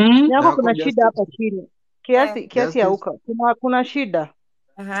 Mm? Nyako kuna Nyako, shida hapa chini. Kiasi ya justice. huko. Kuna shida.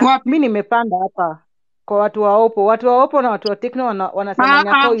 Wapi? Mi nimepanda hapa kwa watu wa Oppo. Watu wa Oppo na watu wa Tecno wanasema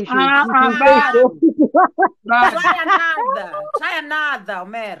Nyako issues. Bado. Try another,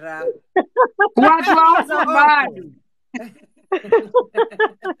 Omera. Watu wa Oppo bado.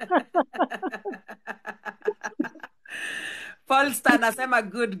 Polster anasema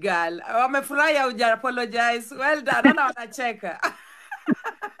good girl. Wamefurahi uja apologize. Well done. Naona wanacheka.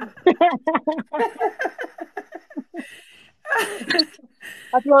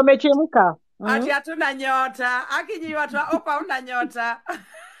 Ati wamechemka. Ati hatuna nyota. Akiji watu wa Oppo una nyota.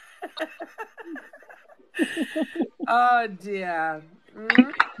 Oh dear.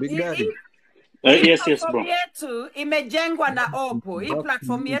 Big Daddy. Yes, bro. Yetu imejengwa na Oppo. Hii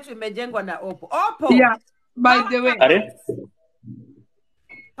platform yetu imejengwa na Oppo. Oppo. Yeah, by the way. Are?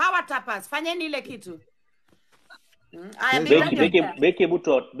 Power tappers. Fanyeni ile kitu.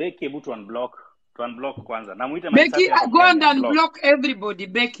 Becky butu unblock. To unblock kwanza. Namuita Becky, go and unblock everybody,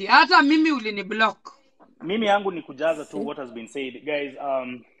 Becky. Hata mimi uliniblock. Mimi yangu ni kujaza to what has been said. Guys,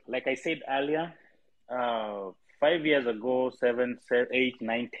 like I said earlier, 5 years ago, 7, 8,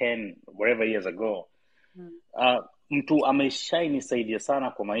 9, 10, whatever years ago, mtu ameshainisaidia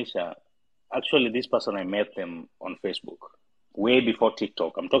sana kwa maisha. Actually, this person, I met them on Facebook way before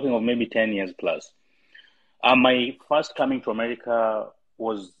TikTok. I'm talking of maybe 10 years plus. My first coming to America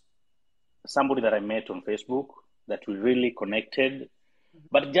was somebody that I met on Facebook that we really connected.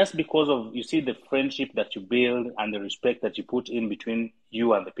 But just because of, you see, the friendship that you build and the respect that you put in between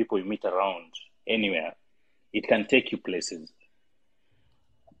you and the people you meet around anywhere, it can take you places.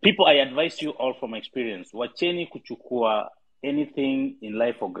 People, I advise you all from experience, wacheni kuchukua anything in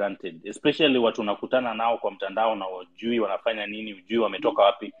life for granted, especially watu unakutana nao kwa mtandao na wajui wanafanya nini, ujui wametoka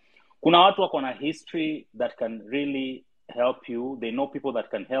wapi. Kuna watu wako na history that can really help you. They know people that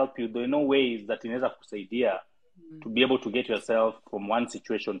can help you. They know ways that inaweza kusaidia to be able to get yourself from one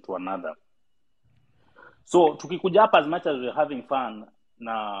situation to another. So tukikuja hapa, as much as we're having fun,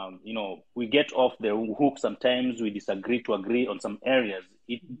 now, you know, we get off the hook sometimes, we disagree to agree on some areas.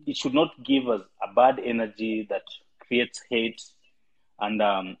 It should not give us a bad energy that creates hate, and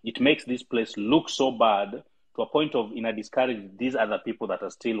it makes this place look so bad to a point of discourage these other people that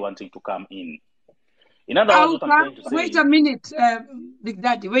are still wanting to come in. In other words, what I'm trying to say... Wait a minute, Big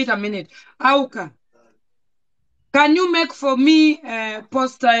Daddy, wait a minute. Auka, can you make for me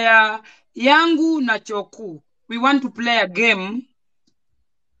poster ya yangu na Choku? We want to play a game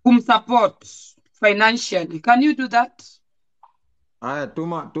kumsupport financially. Can you do that? Aya,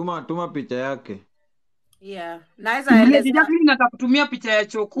 tuma picha yake. Yeah. Naweza eleza. Jacqueline natakutumia picha ya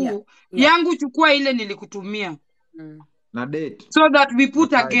Choku. Yeah. Yangu chukua ile nilikutumia. Na date. So that we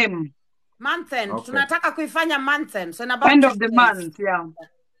put a game. Month end. Okay. Tunataka kuifanya month end. So in about End of the 10 days. month, yeah.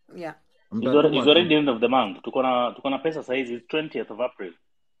 Yeah. It's already the end of the month. Tuko na pesa saizi, it's 20th of April.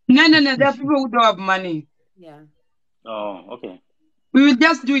 No, there are people who don't have money. Yeah. Oh, okay. We will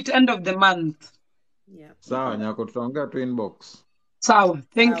just do it end of the month. Yeah. Sawa, Nyako, tutaongea tu inbox. Sawa,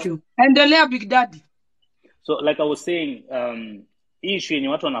 thank you. Endelea, Big Daddy. So like I was saying, issue yenye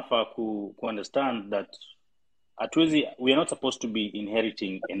watu wanafaa ku understand that we are not supposed to be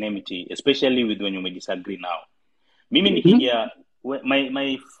inheriting enmity, especially with when you may disagree now. Mimi nikiingia,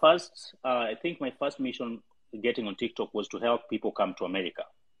 my first, I think my first mission getting on TikTok was to help people come to America.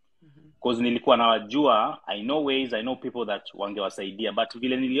 Because nilikuwa nawajua, I know ways, I know people that wangewasaidia, but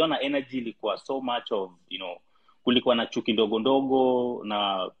vile niliona energy ilikuwa so much of, you know, kulikuwa na chuki ndogo ndogo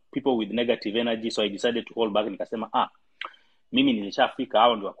na people with negative energy, so I decided to hold back. Nikasema, mimi nilishafika,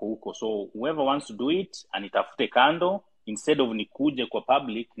 hao ndio wako huko, so whoever wants to do it anitafute kando, instead of nikuje kwa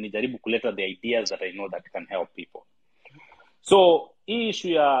public nijaribu kuleta the ideas that I know that can help people. So hii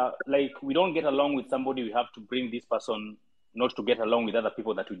issue ya like we don't get along with somebody, we have to bring this person not to get along with other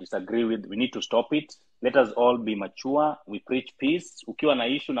people that we disagree with. We need to stop it. Let us all be mature. We preach peace. Ukiwa na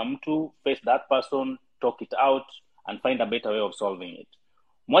issue na mtu, face that person, talk it out, and find a better way of solving it.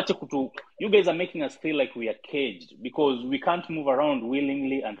 Mwache kutu, you guys are making us feel like we are caged because we can't move around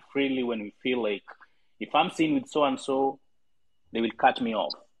willingly and freely when we feel like if I'm seen with so and so, they will cut me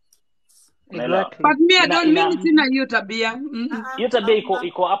off. Exactly. But me, I don't mimi sina hiyo tabia. Hiyo tabia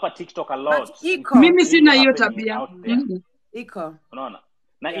iko hapa TikTok a lot. Mimi sina hiyo tabia. Iko. Unaona?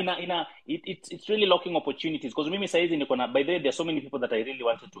 Na it's really locking opportunities because mimi saizi niko na, by the way, there are so many people that I really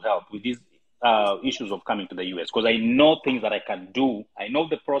wanted to help with these issues of coming to the US because I know things that I can do. I know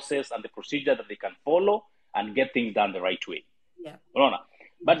the process and the procedure that they can follow and get things done the right way. Yeah. Unaona?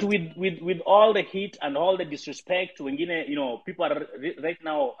 But with all the heat and all the disrespect, wengine, you know, people are right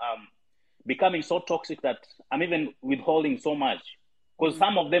now becoming so toxic that I'm even withholding so much. Because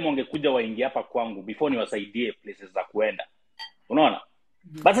some of them wangekuja waingia hapa kwangu before niwasaidie places za kuenda. Unaona?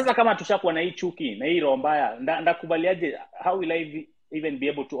 But sasa kama tushakuwa na hii chuki, na hii roho mbaya, ndakubaliaje, how will I even be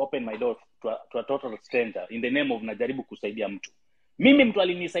able to open my door to a total stranger in the name of najaribu kusaidia mtu? Mimi mtu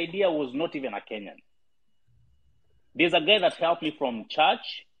alinisaidia was not even a Kenyan. There's a guy that helped me from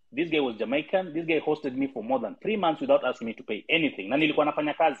church. This guy was Jamaican. This guy hosted me for more than 3 months without asking me to pay anything. Na nilikuwa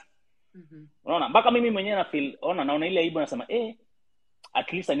nafanya kazi. Unaona, mpaka mimi mwenyewe na feel, naona ile aibu, nasema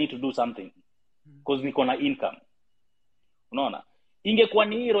at least I need to do something because niko na income. Unaona, ingekuwa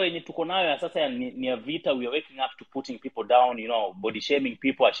ni hero yenye tuko nayo sasa ni ya vita, we are waking up to putting people down, body shaming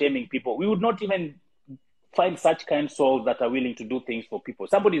people, shaming people, we would not even find such kind souls that are willing to do things for people.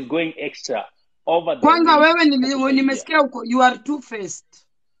 Somebody is going extra over the Kwanza wewe nimesikia uko you are two-faced.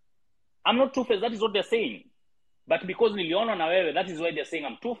 I'm not two-faced, that is what they're saying. But because niliona na wewe, that is why they're saying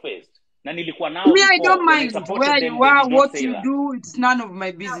I'm two-faced. Na nilikuwa nao Me, I don't mind where them, you are, what you do, it's none of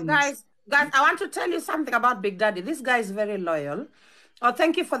my business. Now, guys, I want to tell you something about Big Daddy. This guy is very loyal. Oh,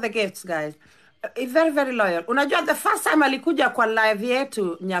 thank you for the gifts, guys. He's very, very loyal. Unajua, the first time alikuja kwa live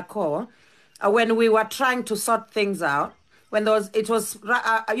yetu Nyako, when we were trying to sort things out, when there was, it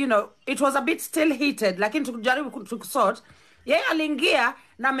was a bit still heated, lakini tukujaribu kusort, yeye aliingia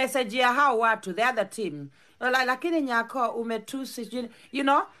na message ya hao watu, the other team. Lakini Nyako umetusi,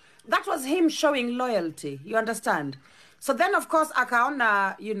 that was him showing loyalty, you understand? So then, of course,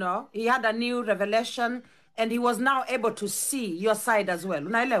 akaona, he had a new revelation, and he was now able to see your side as well.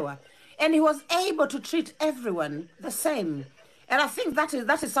 Unaelewa? And he was able to treat everyone the same. And I think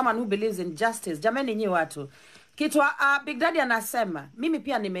that is someone who believes in justice. Jameni nyi watu. Kitu Big Daddy anasema, mimi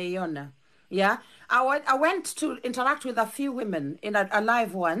pia nimeiona. Yeah? I went to interact with a few women in a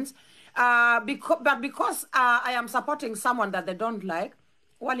live once, because I am supporting someone that they don't like,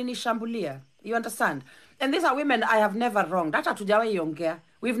 walinishambulia. You understand? And these are women I have never wronged. Hata tujawahi ongea.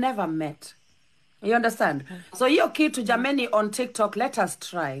 We've never met. You understand? So hiyo kitu jameni on TikTok, let us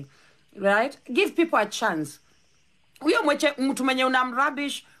try. Right? Give people a chance. Huyo mtu mwenye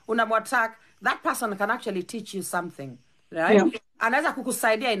unamrubbish, unamwattack, that person can actually teach you something. Right? Yeah. Anaweza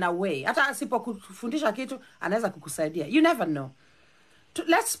kukusaidia in a way. Hata asipokufundisha kitu, anaweza kukusaidia. You never know.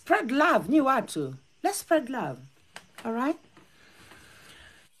 Let's spread love, nyi watu. Let's spread love. All right?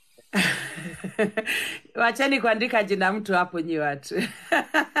 Wacheni kuandika jina mtu hapo nyi watu.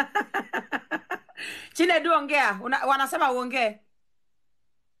 Chinedu ongea, wanasema uongee.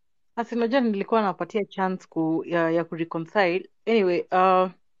 Asinojua nilikuwa napatia chance ya kureconcile. Anyway,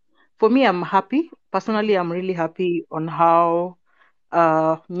 for me I'm happy. Personally, I'm really happy on how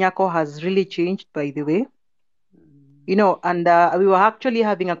Nyako has really changed, by the way. And we were actually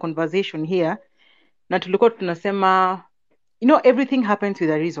having a conversation here. Na tulikuwa tunasema, everything happens with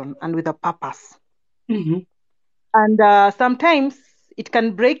a reason and with a purpose. And sometimes it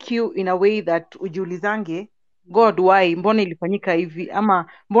can break you in a way that ujiulizange, God, why? Mbona ilifanyika hivi? Ama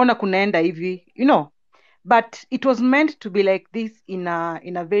mbona kunaenda hivi? But it was meant to be like this in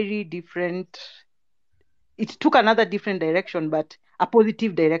a very different, it took another different direction, but a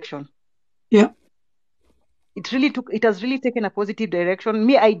positive direction. Yeah. It has really taken a positive direction.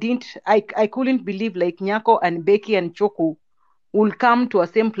 Me, I couldn't believe like Nyako and Becky and Choku will come to a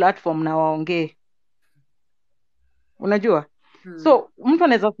same platform na waongee. Unajua? So mtu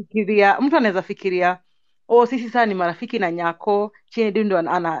anaweza fikiria sisi sana ni marafiki na Nyako, Chinedu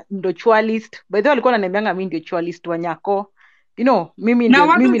ndo chualist. By the way alikuwa ananiambianga mimi ndio chualist wa Nyako. Mimi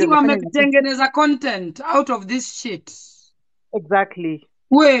ndio wametengeneza content out of this shit. Exactly.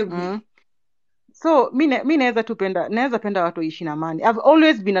 Wewe. So mi naweza penda watu waishi na amani. I've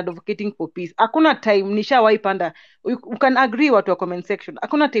always been advocating for peace. Hakuna time nishawahi panda, you can agree watu wa comment section.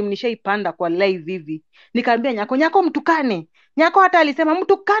 Hakuna time nishaipanda kwa live hivi nikaambia Nyako mtukane. Nyako hata alisema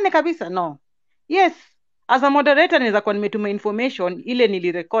mtukane kabisa. No. Yes, as a moderator naweza kuwa nimetuma information ile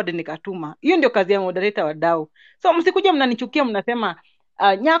nilirecord nikatuma. Hiyo ndio kazi ya moderator wadau. So msikuje mnanichukia mnasema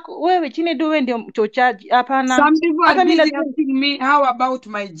Nyako wewe Chinedu wewe ndio mchochaji. Hapana. Some people are asking me how about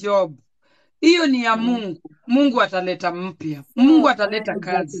my job. Hiyo ni ya Mungu. Mungu ataleta mpya. Mungu ataleta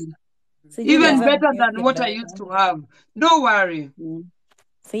kazi. Even better than what I used to have. Don't worry.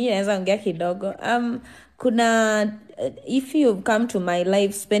 Sijui naweza ongea kidogo. If you come to my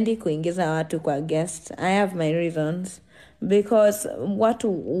live, spendi kuingiza watu kwa guest. I have my reasons. Because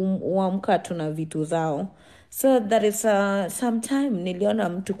watu huamka tuna vitu zao. So there is sometime niliona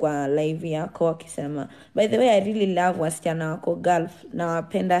mtu kwa live yako akisema, by the way, I really love wasichana wako Gulf.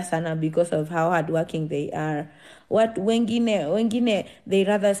 Nawapenda sana because of how hardworking they are. wengine they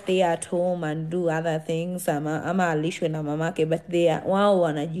rather stay at home and do other things ama alishwe na mamake, but wao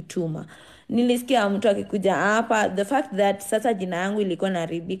wanajituma. Nilisikia mtu akikuja hapa, the fact that sasa jina yangu ilikuwa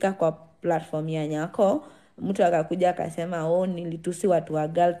naribika kwa platform ya Nyako, mtu akakuja akasema nilitusi watu wa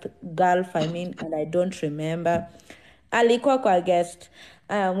Gulf, I mean, and I don't remember. Alikuwa kwa guest.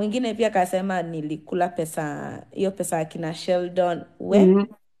 Mwingine pia akasema nilikula hiyo pesa kina Sheldon.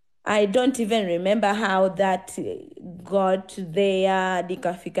 I don't even remember how that got there.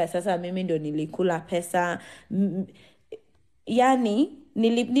 Nikafika sasa mimi ndo nilikula pesa. Yani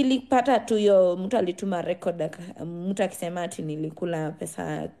nilipata tu hiyo, mtu alituma record, mtu akisema ati nilikula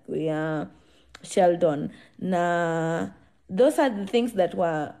pesa ya Sheldon. Na those are the things that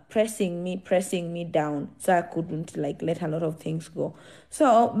were pressing me down, so I couldn't let a lot of things go.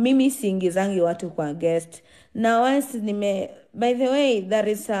 So mimi siingizangi watu kwa guest. Now once by the way,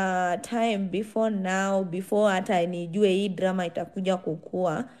 there is a time before hata nijue hii drama itakuja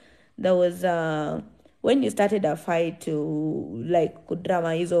kukua, there was when you started a fight to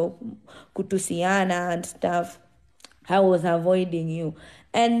drama hizo kutusiana and stuff, I was avoiding you.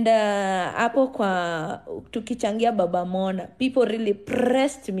 And hapo kwa tukichangia Baba Mona, people really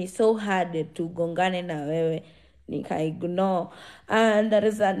pressed me so hard to gongane na wewe, nika-ignore. And there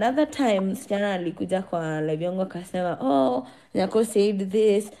is another time msichana alikuja kwa live yangu akasema, Nyako said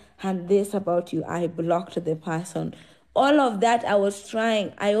this and this about you. I blocked the person. All of that I was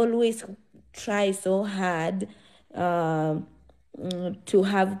trying. I always try so hard to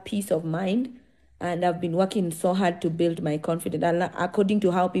have peace of mind. And I've been working so hard to build my confidence according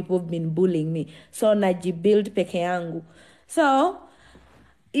to how people have been bullying me. So najibuild peke yangu. So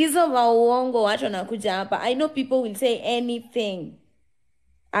hizo mauongo watu wanakuja hapa. I know people will say anything.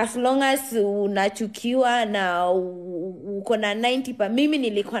 As long as unachukiwa na uko na 90%. Mimi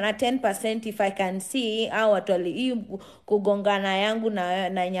nilikuwa na 10%. If I can see watu kugongana yangu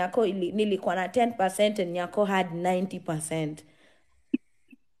na Nyako nilikuwa na 10% and Nyako had 90%.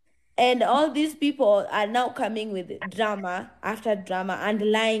 And all these people are now coming with drama after drama and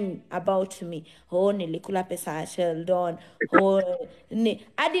lying about me. Nilikula pesa ya Sheldon.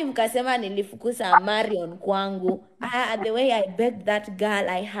 Hadi mkasema nilifukuza Marion kwangu. The way I begged that girl,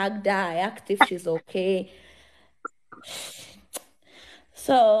 I hugged her, I asked if she's okay.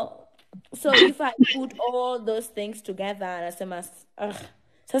 So if I put all those things together, anasema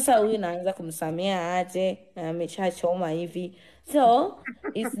sasa huyu naanza kumsamea aje, ameshachoma hivi. So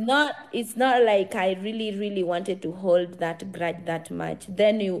it's not like I really wanted to hold that grudge that much.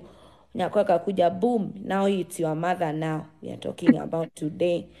 Then Nyako akakuja, boom, now it's your mother now we are talking about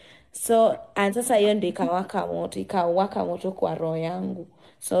today. So and sasa hiyo ndio ikawaka moto kwa roho yangu.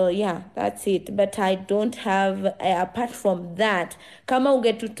 So yeah, that's it. But I don't have apart from that, kama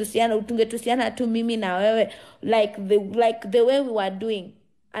ungetusiana tu mimi na wewe like the way we were doing,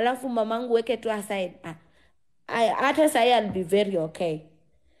 alafu mamangu weke tu aside, hata say I'll be very okay.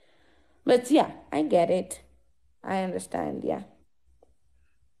 But yeah, I get it. I understand, yeah.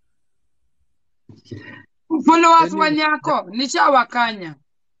 Followers wa Nyako, nishawakanya.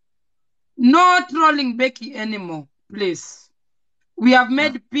 No trolling Becky anymore, please. We have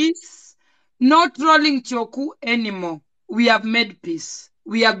made peace. No trolling Choku anymore. We have made peace.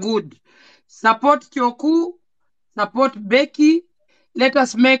 We are good. Support Choku. Support Becky. Let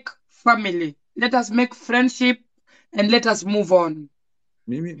us make family. Let us make friendship. And let us move on.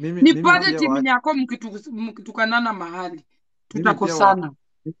 Nipate timu Nyako mkitukanana mahali. Tutakosana.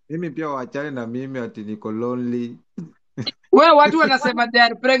 Mimi pia waachane na mimi ati niko lonely. Well, watu wanasema they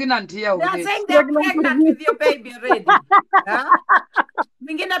are pregnant here. They are saying they are pregnant with your baby already.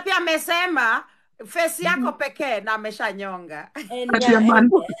 Mwingine pia amesema face yako pekee na ameshanyonga.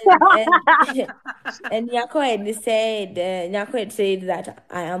 And Nyako had said that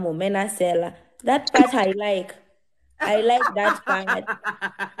I am Omena seller. That part I like. I like that part.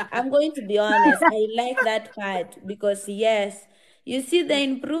 I'm going to be honest. I like that part because yes, you see the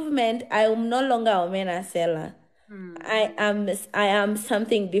improvement. I am no longer Omena seller. I am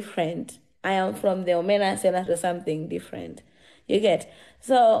something different. I am from the Omena seller to something different. You get?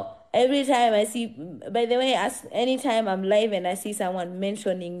 So every time I see, by the way, anytime I'm live and I see someone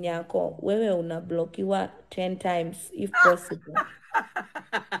mentioning Nyako, wewe unablokiwa 10 times if possible.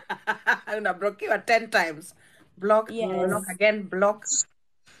 Unablokiwa 10 times. Block, Yes. block again, block.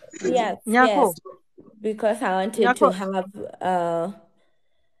 Yes, Nyako. yes. Because I wanted Nyako. to have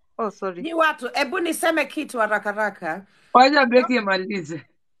Sorry. Ni watu, ebu niseme kitu haraka. Wacha Becky amalize.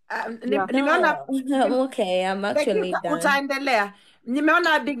 Nimeona no. Okay, I'm actually done. utaendelea.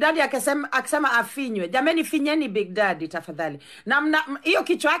 Nimeona Big Daddy akisema afinywe. Jameni, finyeni Big Daddy tafadhali. Na hiyo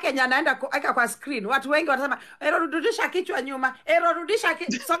kichwa yake yenye anaenda kuweka kwa screen. Watu wengi wanasema, rudisha kichwa nyuma.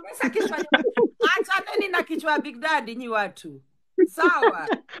 Songeza kichwa nyuma. Achaneni na kichwa ya Big Daddy nyi watu. Sawa.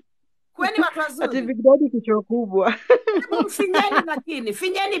 Kweni watu wazuri. Ati Big Daddy kichwa kubwa. Finyeni lakini.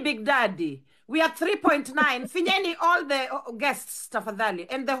 Finyeni Big Daddy. We are 3.9. Finyeni all the guests tafadhali.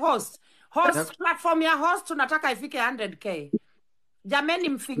 And the host. Platform ya host tunataka ifike 100k. Jameni,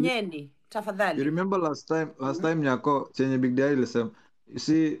 mfinyeni tafadhali. You remember last time Nyako chenye Big Daddy alisema, you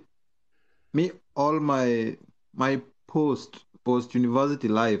see me all my post university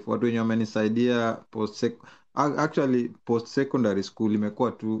life, watu wenye wamenisaidia post secondary school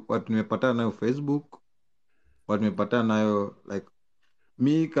imekuwa tu watu nimepatana nayo Facebook, watu nimepatana nayo like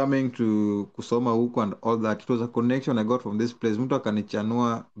me coming to kusoma huko and all that. It was a connection I got from this place. Mtu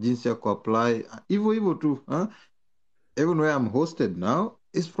akanichanua jinsi ya kuapply hivyo tu, even where I'm hosted now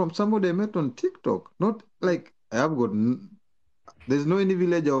is from somebody I met on TikTok. Not like I have got there's no any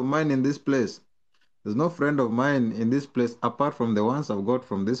village of mine in this place. There's no friend of mine in this place apart from the ones I've got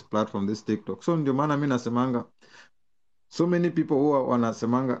from this platform, this TikTok. So ndio maana mimi nasemanga, so many people who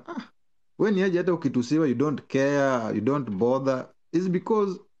wanasemanga, when yaje hata ukitusiwa you don't care, you don't bother, is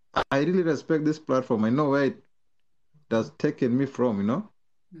because I really respect this platform. I know where it has taken me from,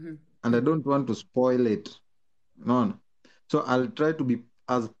 and I don't want to spoil it. No. So I'll try to be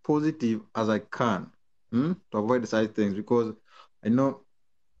as positive as I can to avoid such things, because I know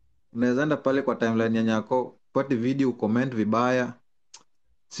unaweza enda pale kwa timeline ya Nyako, pati video comment vibaya,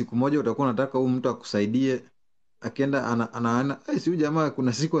 siku moja utakuwa unataka huyu mtu akusaidie, akienda anaana si huyu jamaa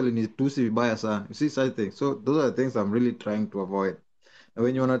kuna siku alinitusi vibaya sana. You see such things. So those are the things I'm really trying to avoid. Na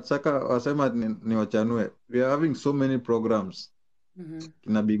wenye wanataka wasema ni wachanue, we are having so many programs.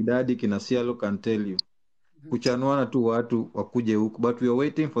 Kina Big Daddy, kina Cielo can tell you. Kuchanuana tu watu wakuje huku, but we are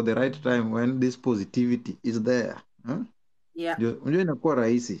waiting for the right time when this positivity is there. Yeah. Unajua inakuwa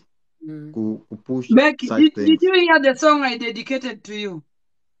rahisi kupush Becky, such things. did you hear the song I dedicated to you?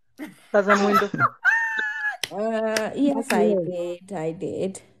 Kaza mwendo. Yes, I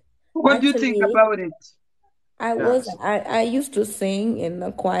did. What do you think about it? I used to sing in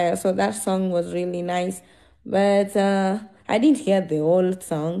the choir, so that song was really nice. But I didn't hear the old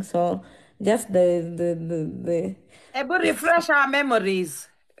song, so just the But refresh our memories.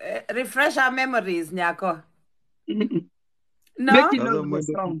 Nyako. No? Becky knows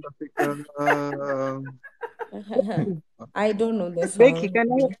the song. I don't know the song. Becky,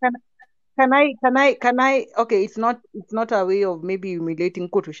 can I okay, it's not a way of maybe humiliating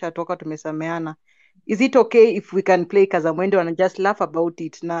ko tushatoka tumesameana. Is it okay if we can play Kazamwendo and just laugh about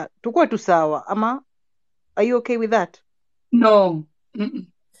it? Na tuko tu sawa ama are you okay with that? No.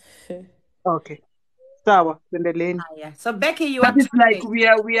 Okay. Sawa, tuendeleeni. Yeah. So Becky, you are But it's like we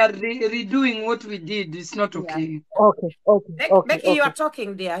are redoing what we did. It's not okay. Okay. Becky, you are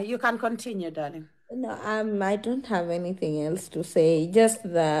talking, dear. You can continue, darling. No, I don't have anything else to say. Just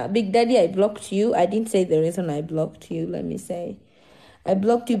the Big Daddy, I blocked you. I didn't say the reason I blocked you. Let me say, I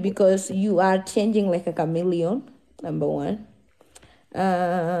blocked you because you are changing like a chameleon. Number one.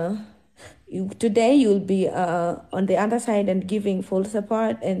 Today you'll be on the other side and giving full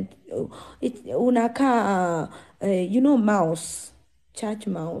support, and it unaka mouse, church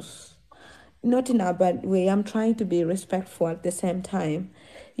mouse, not in a bad way. I'm trying to be respectful at the same time.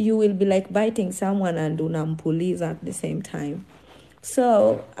 You will be like biting someone and unampuliza at the same time.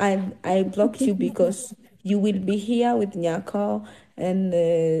 So I blocked you because you will be here with Nyako and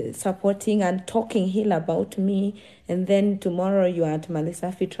supporting and talking ill about me, and then tomorrow you are at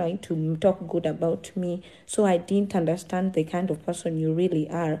Malisafi trying to talk good about me. So I didn't understand the kind of person you really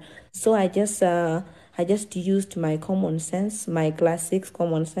are. So I just used my common sense, my class 6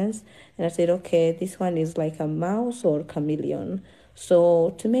 common sense, and I said, okay, this one is like a mouse or chameleon.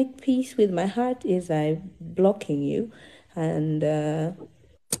 So to make peace with my heart is I blocking you, and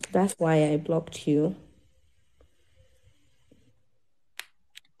that's why I blocked you.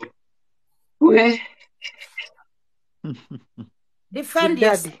 Defend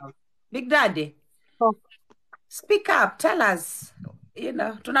yourself. Big Daddy. Oh. Speak up. Tell us.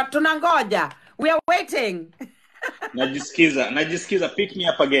 Tunangoja. We are waiting. Najisikiza. Pick me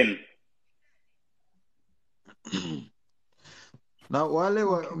up again. Na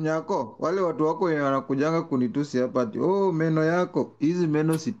Nyako, wale watu wako wanakujanga kunitusi hapa ati meno yako hizi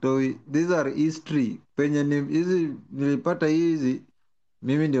meno sitoi, these are history, penye hizi nilipata hizi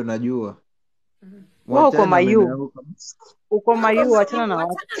mimi ndio najua. Uko mayu achana na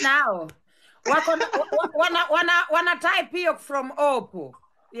watu nao. Wana type hiyo from Oppo.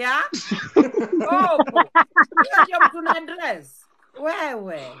 Yeah? Oppo. Hiyo ndio tuna address.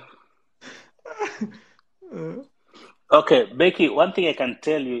 Wewe. Okay, Becky, one thing I can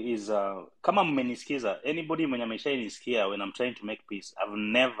tell you is kama mmenisikiza, anybody mwenye ameshainisikia when I'm trying to make peace, I've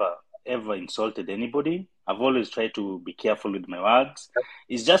never ever insulted anybody. I've always tried to be careful with my words.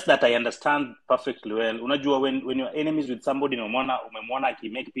 It's just that I understand perfectly well. Unajua when you're enemies with somebody umemwona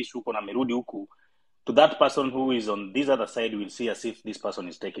akimake peace huko na amerudi huku, to that person who is on this other side will see as if this person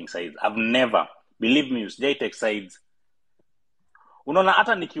is taking sides. I've never, believe me, sijai take sides. Unaona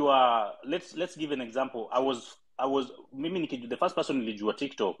hata nikiwa, let's give an example. I was mimi the first person nilijua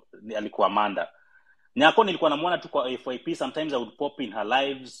TikTok alikuwa Amanda. Nyako nilikuwa namuona tu kwa FYP, sometimes I would pop in her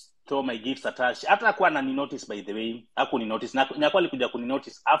lives, throw my gifts attached. Hata akuwa anani notice, by the way. Hakuni notice. Nyako alikuja kuni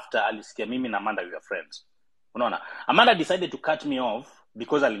notice after alisikia mimi na Amanda we were friends. Unaona? Amanda decided to cut me off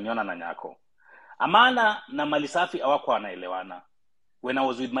because aliniona na Nyako. Amanda na Malisafi hawakuwa wanaelewana. When I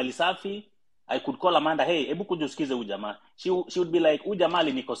was with Malisafi, I could call Amanda, hey, hebu kuja usikize huyu jamaa. She would be like, huyu jamaa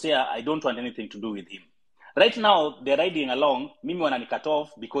alinikosea, I don't want anything to do with him. Right now they're riding along, mimi wanani cut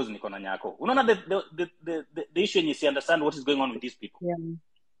off because niko na Nyako. Unaona the issue, and you see, understand what is going on with these people. Yeah.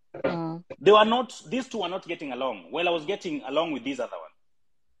 These two are not getting along. Well, I was getting along with this other one.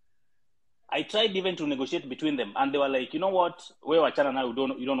 I tried even to negotiate between them, and they were like, you know what, we wachana now, you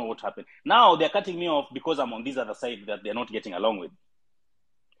don't know what happened. Now they're cutting me off because I'm on this other side that they're not getting along with.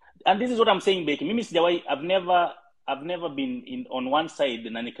 And this is what I'm saying, Becky. Mimi sijawai, I've never been on one side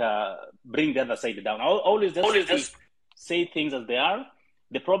and nika bring the other side down. I always just say things as they are.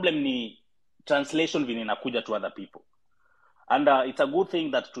 The problem ni translation vile inakuja to other people. And it's a good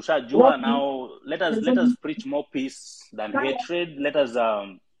thing that tushajua now. Let us preach more peace than hatred. Let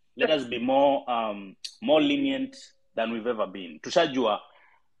us be more lenient than we've ever been. Tushajua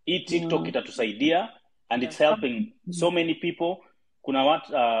hii TikTok itatusaidia, and it's helping so many people. There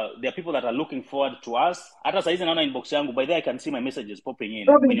are people that are looking forward to us. Hata saizi naona inbox yangu, by there I can see my messages popping in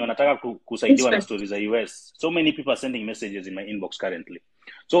when wanataka kusaidiwa na stories za US. So many people are sending messages in my inbox currently.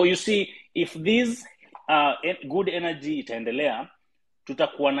 So you see, if this good energy itaendelea,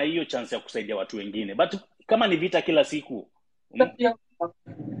 tutakuwa na hiyo chance ya kusaidia watu wengine. But kama ni vita kila siku,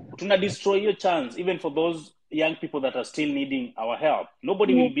 tuna destroy hiyo chance, even for those young people that are still needing our help.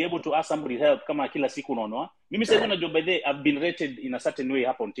 Nobody will be able to ask somebody help kama kila siku unaona. Mimi sasa unajua, by the way, I've been rated in a certain way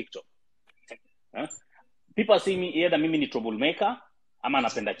hapo on TikTok. People see me either mimi ni troublemaker ama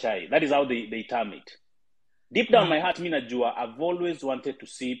napenda chai. That is how they term it. Deep down my heart, mimi najua I've always wanted to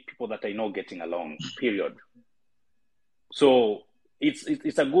see people that I know getting along, period. So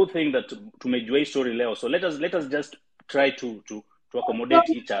it's a good thing that tumejua hii story leo. So let us just try to accommodate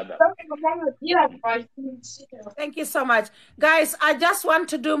each other. Thank you so much. Guys, I just want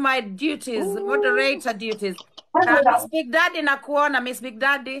to do my duties, moderator duties. Miss Big Daddy nakuona, Miss Big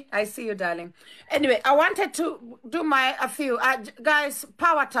Daddy. I see you, darling. Anyway, I wanted to do a few. Guys,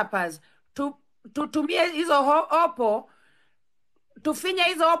 power tappers. Tutumie hizo opo. Tufinye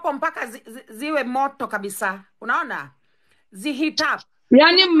hizo opo mpaka ziwe moto kabisa. Unaona? Zihit up.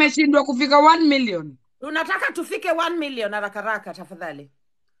 Yani mmeshindwa kufika 1 million. Tunataka tufike 1 million haraka tafadhali.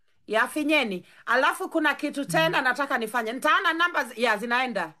 Ya finyeni. Alafu kuna kitu tena nataka nifanye. Nitaona numbers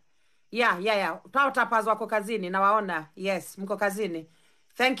zinaenda. Power tappers wako kazini nawaona. Yes, mko kazini.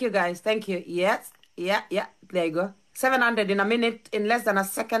 Thank you guys. Thank you. Yes. Yeah. There you go. 700 in a minute, in less than a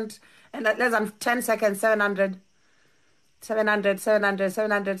second, in less than 10 seconds. 700.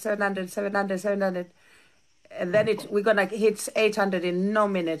 And then we're gonna hit 800 in no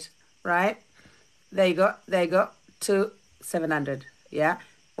minute, right? There you go. To 700. Yeah.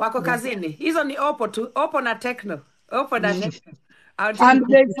 Wako kazini. Hizo ni Oppo tu. Oppo na Techno. And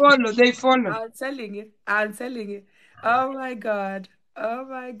they follow. I'm telling you. Oh my God.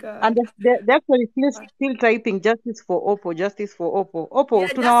 And they're actually still typing justice for Oppo. Oppo,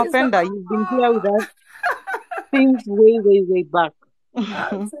 tunawapenda. You've been here with us since way back.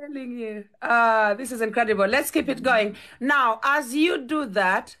 I'm telling you. This is incredible. Let's keep it going. Now, as you do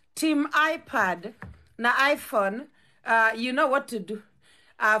that, Team iPad na iPhone, you know what to do.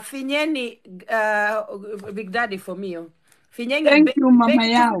 Finyeni Big Daddy for me. Finyeni Thank you, Mama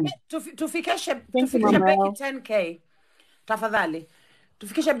Yao. Tufikishe Becky 10K. Tafadhali.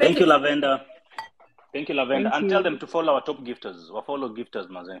 Tufikishe Becky. Thank you, Lavender. And tell them to follow our top gifters. Follow gifters,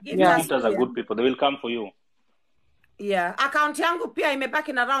 maze. Gifters are good people. They will come for you. Yeah, account yangu pia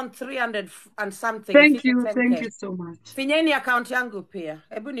imebaki na around 300 and something. Thank you so much. Finyeni account yangu pia.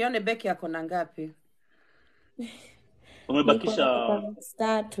 Hebu nione Becky yako na ngapi. Umebakisha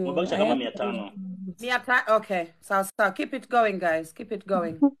kama 500. Okay, so keep it going, guys. Keep it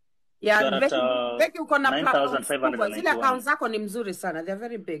going. Yeah, Becky uko na platforms. Zile accounts zako ni mzuri sana. They're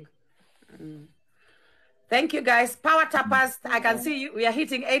very big. Thank you, guys. Power tappers, I can see you. We are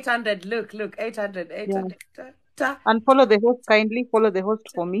hitting 800. Look, 800, 800. And follow the host kindly. Follow the host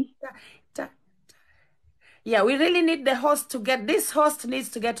for me. Yeah, we really need the host to get, this host needs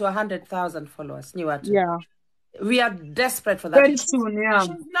to get to 100,000 followers. Yeah. We are desperate for that. Very soon, yeah.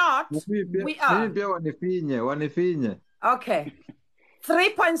 She's not. We are. Mimi pia wanifinye. Okay.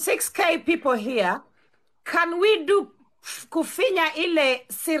 3.6K people here. Can we do kufinya ile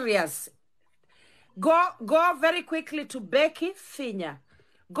serious? Go very quickly to Becky, Finya.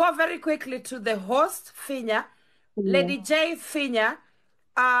 Go very quickly to the host, Finya. Lady J, Finya.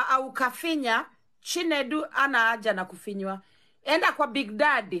 Auka Finya. Chinedu ana haja na kufinywa. Enda kwa Big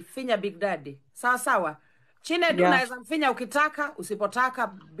Daddy, Finya Big Daddy. Sawa sawa. Chinedu naweza mfinya ukitaka,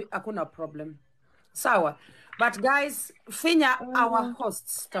 usipotaka hakuna problem. Sawa. But guys, finya our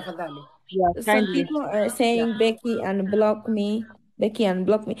hosts tafadhali. Yeah, Some people are saying Becky unblock me. Becky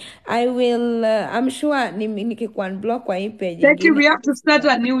unblock me. I will I'm sure nikikuwa unblock kwa hii page. Becky, we have to start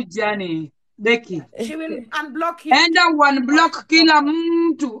a new journey. Becky. She will unblock you. Enda unblock kila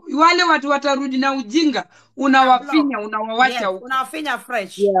mtu. Wale watu watarudi na ujinga, unawafinya, unawawacha huko. Unawafinya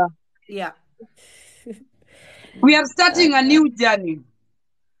fresh. Yeah. We are starting a new journey.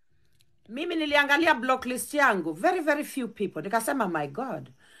 Mimi niliangalia block list yangu. Very, very few people. Nikasema, my God.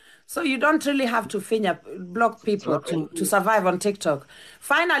 So you don't really have to block people to survive on TikTok.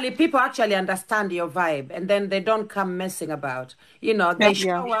 Finally, people actually understand your vibe and then they don't come messing about. You know, they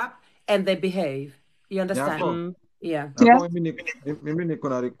show up and they behave. You understand? Yeah. Mimi niko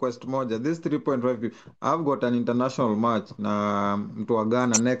na request moja. This 3.5 people, I've got an international match na mtu wa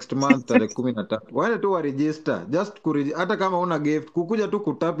Ghana next month tarehe 13. Wale tu wa register, just hata kama una gift, kukuja tu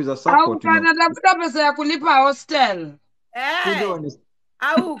kutapi za support. Au kana tafuta pesa ya kulipa hostel.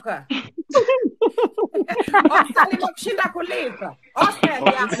 Auka. Hostel imekushinda kulipa. Hostel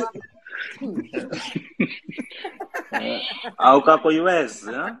yako. Auka kwa US,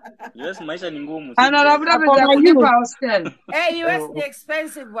 US maisha ni ngumu. Anatafuta pesa ya kulipa hostel. US ni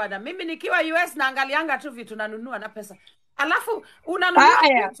expensive bwana. Mimi nikiwa US naangalianga tu vitu nanunua na pesa. Alafu unanunua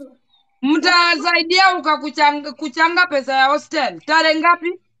vitu. Mtasaidia kuchanga pesa ya hostel. Tarehe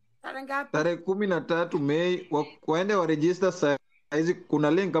ngapi? Tarehe 13 Mei. Waende wa register saizi.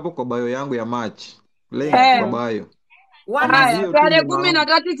 Kuna link hapo kwa bio yangu ya match. Link kwa bio. Tarehe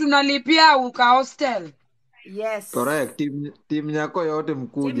 13 tunalipia uka hostel. Yes. Correct. Team yako yote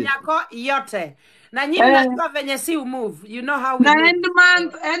mkuje. Team yako yote. Na nyinyi mnajua venye si move. You know how we na move.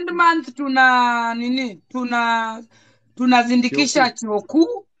 end month tunazindikisha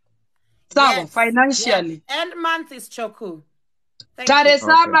Choku. Sawa, financially. Yes. End month is Choku. Tarehe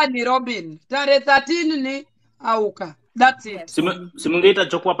 7 ni Robin. Tarehe 13 ni Auka. That's it. Simungeita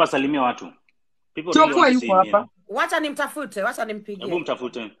Choku hapa salimia watu. Choku yuko hapa. Wacha nimtafute, wacha nimpigie. Hebu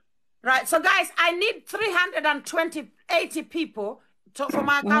mtafute. Right, so guys, I need 380 people for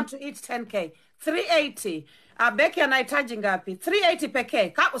my account to hit 10K. 380. Becky anahitaji ngapi? 380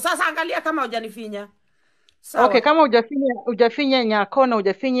 pekee. Sasa angalia kama hujanifinya. Okay, kama hujafinya Nyako na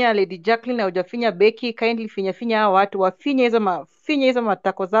hujafinya Lady Jacqueline na hujafinya Becky, kindly finya hao watu, wafinye hizo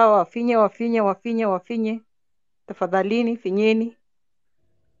matako zao, wafinye. Tafadhalini, finyeni.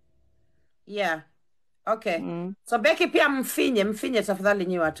 Yeah. Okay. So Becky pia mfinye tafadhali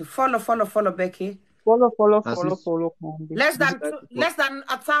nyi watu. Follow Becky. Follow. Less than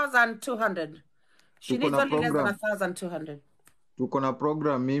 1,200. She needs only less than 1,200. Tuko na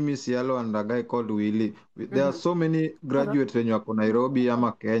program mimi Sialo and a guy called Willy. There are so many graduates wenye wako Nairobi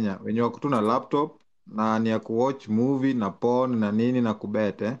ama Kenya wenye wako tu na laptop na ni ya kuwatch movie na porn na nini na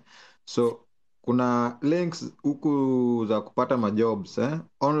kubete. So kuna links huku za kupata majobs,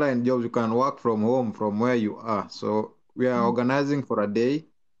 online jobs. You can work from home from where you are. So we are organizing for a day.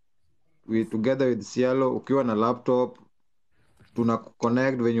 We together with Sialo, ukiwa na laptop tuna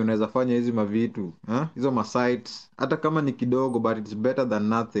connect venye unaweza fanya hizi mavitu, hizo ma sites hata kama ni kidogo, but it's better than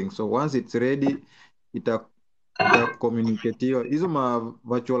nothing. So once it's ready ita communicate hizo ma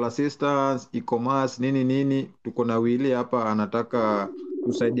virtual assistants, e-commerce nini. Tuko na Willy hapa anataka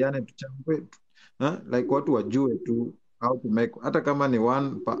tusaidiane tuchambe, like watu wajue tu how to make, hata kama ni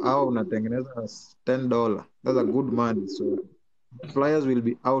 1 per hour unatengeneza $10. That's a good money. So flyers will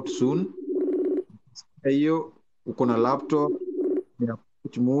be out soon. Hiyo uko na laptop ya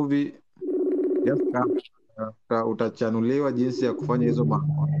watch movie, just utachanuliwa jinsi ya kufanya hizo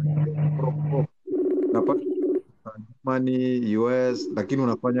unapata money US, lakini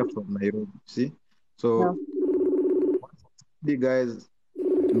unafanya from Nairobi, see? So guys,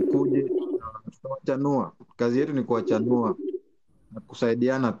 mkuje, tutawachanua. Kazi yetu ni kuwachanua na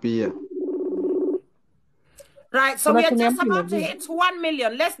kusaidiana pia. Right, so we are just about to hit 1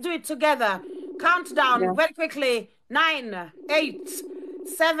 million. Let's do it together. Countdown Yeah. very quickly. 9, 8,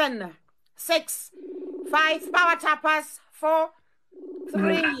 7, 6, 5. Power tappers. 4,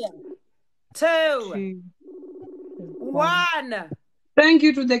 3, 2, Two, 1. Thank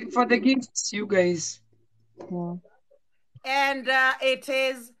you for the gifts, you guys. yeah. And it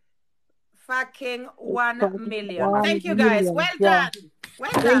is fucking 1 million. 1 Thank you, guys. million. Well Yeah. done.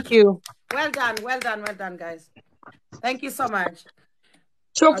 Well done. Thank you. Well done. Well done. Well done, guys. Thank you so much.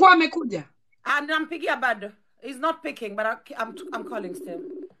 Choku amekuja. And I'm picking a bad. He's not picking, but I'm calling still.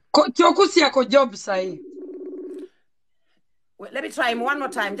 Choku si ako job sahi. Wait, let me try him one more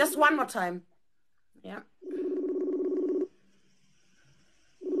time. Just one more time. Yeah.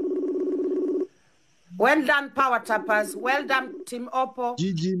 Well done, Power Tappers. Well done, Team Oppo.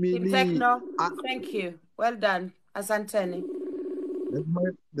 Gigi Team Mili. Techno. Thank you. Well done. Asanteni.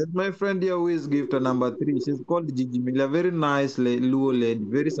 That's my friend here who is gifter number 3. She's called Gigi Mili. A very nice Luo lady,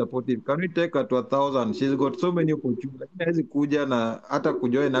 very supportive. Can we take her to 1,000? She's got so many opportunities. Lakini hawezi kuja na hata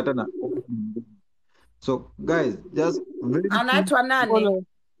kujoin hata na. So guys, just very Anaitwa nani? Follow.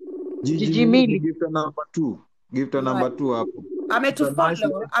 Gigi Gigi Mili, Mili. gifter number 2. Gifter number 2 hapo.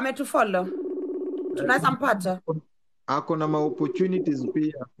 Ametufollow. Ametufollow. Tunaweza mpata. Ako na opportunities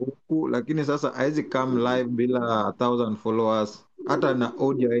pia huku, lakini sasa haizi come live bila 1,000 followers. Hata na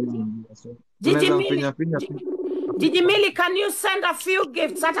audio haizi. So, Gigi Mili, finya. Gigi Mili, can you send a few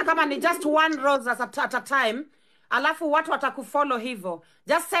gifts hata kama ni just 1 rose at a time? Alafu watu watakufollow hivyo.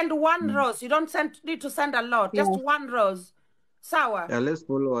 Just send 1 rose. You don't need to send a lot. Just 1 rose. Sawa. Yeah, let's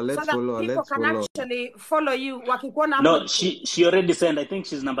follow. So that people can actually follow you. Wakikuona No, she already sent. I think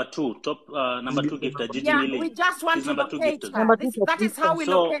she's number 2, top number 2 gifter. Gigi yeah, Mili. we just want She's to number 2 locate gifter. her. That is how we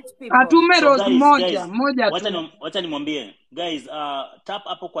So- locate people. Atume So rose guys, moja tu. wacha nimwambie guys, tap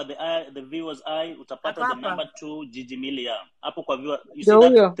hapo kwa the viewers eye, utapata Hapa. the number 2 Gigi Mili. Yeah, hapo kwa viewer, you see Ndio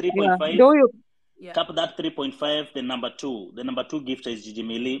that huyo. 3.5. Yeah. Ndio huyo. Yeah. Tap that 3.5, the number 2. The number 2 gifter is Gigi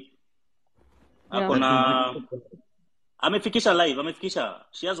Mili. Yeah. Akona amefikisha live, amefikisha.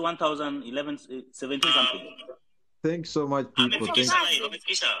 She has 1,011 17 something. Thanks so much, people. Thank you.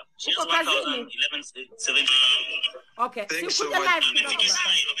 Amefikisha. She Uko has kazini? 1,011 17 something. Okay. Thanks Si so kuja much. live kidogo baba.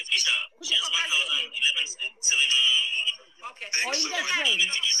 Amefikisha. She has 1,011 17. Okay. Oingia train.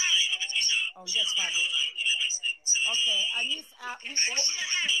 Ongea tabu. Okay. Anis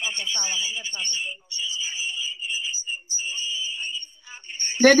okay, sawa. Ongea tabu.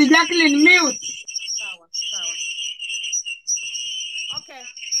 Lady Jacqueline, mute. Sawa. Okay.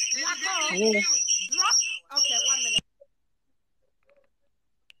 Yako. Yeah. Drop. Okay, 1 minute.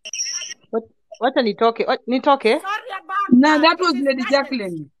 Wacha nitoke. Nitoke? Sorry about No, that It was is Lady silent.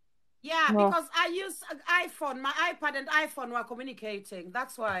 Jacqueline. Yeah, No. because I use iPhone. My iPad and iPhone were communicating.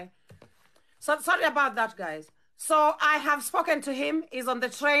 That's why. So sorry about that, guys. So I have spoken to him. He's on the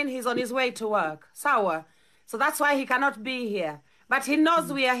train. He's on his way to work. Sawa. So that's why he cannot be here. But he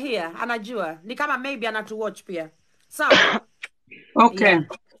knows we are here. Anajua. Ni kama maybe anatuwatch pia. So, Okay. yeah.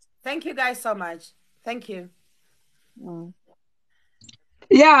 Thank you guys so much. Thank you.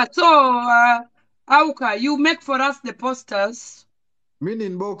 Yeah, so Auka, you make for us the posters. Mini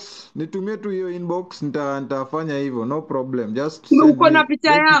inbox, nitumie tu hiyo inbox, nitafanya hivyo, no problem. Just send Uko na me.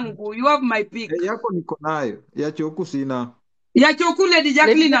 picha yangu. You have my pic. Yako niko nayo, ya Choku sina. Ya Choku Lady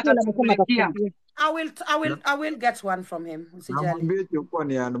Jacqueline atatushughulikia. I will get one from him. Usijali. Namwambie Choku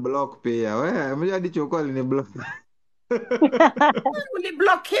ni unblock pia. Wewe, mimi hadi Choku aliniblock.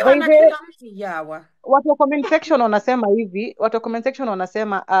 Uliblokiwa na kila mtu yawa. Watu wa comment section wanasema hivi,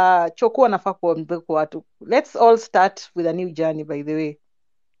 Choku anafaa kuondoka watu. Let's all start with a new journey, by the way.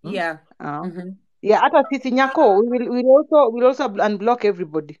 Yeah. Yeah, hata sisi Nyako, we'll also unblock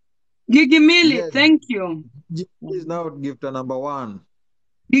everybody. Gigi Mili, Yes. thank you. Gigi is now gifter number 1.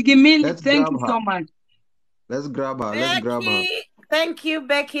 Gigi Mili, Let's thank grab you her. so much. Let's grab her. Let's grab her. Becky, thank you,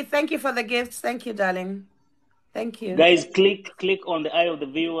 Becky. Thank you for the gifts. Thank you, darling. Thank you. Guys, click on the eye of the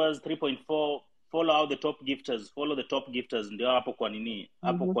viewers 3.4. Follow out the top gifters. Follow the top gifters. Ndio hapo kwa nini?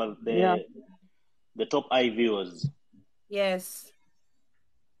 Hapo kwa the top eye viewers. Yes.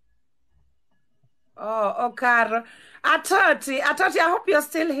 Oh, Okaro. Atoti, I hope you're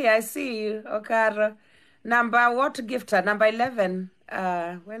still here. I see you, Okaro. What gifter? Number 11.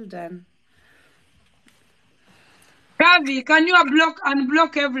 Well done. Ravi, can you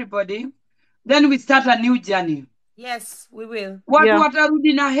unblock everybody? Then we start a new journey. Yes, we will. Watu Yeah.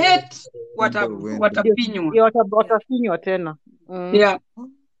 watarudi na hate, watapinywa. Yeah, watafinywa tena. Yeah.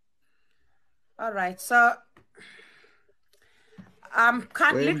 All right. So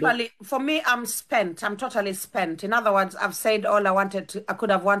literally, for me, I'm spent. I'm totally spent. In other words, I've said all I could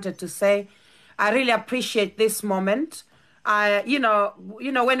have wanted to say. I really appreciate this moment.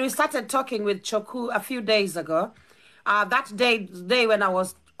 When we started talking with Choku a few days ago, that day when I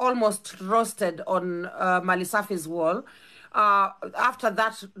was almost roasted on Malisafi's wall, after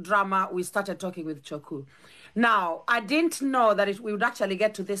that drama, we started talking with Choku. Now, I didn't know that we would actually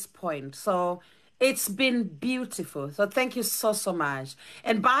get to this point. So it's been beautiful. So thank you so, so much.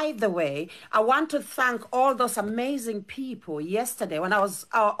 And by the way, I want to thank all those amazing people yesterday when I was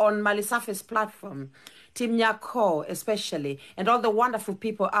on Malisafi's platform. Team Nyako especially, and all the wonderful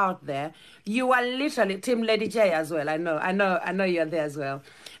people out there. You are literally, Team Lady J as well. I know you're there as well.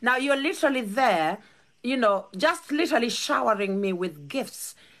 Now you're literally there, just literally showering me with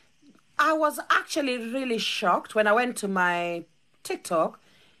gifts. I was actually really shocked when I went to my TikTok,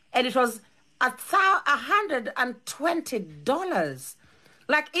 and it was $120.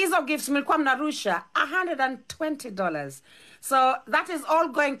 Like Izo gives Milkwa Mnarusha, $120. So that is all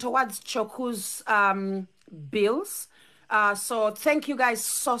going towards Choku's bills. So thank you guys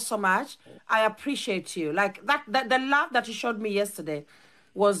so, so much. I appreciate you. Like the love that you showed me yesterday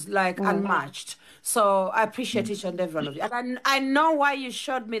was like unmatched. So I appreciate each and every one of you. And I know why you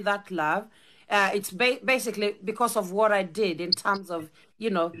showed me that love. It's basically because of what I did in terms of,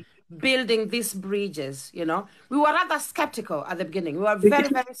 building these bridges, We were rather skeptical at the beginning. We were very,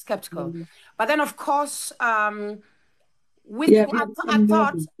 very skeptical. But then, of course, I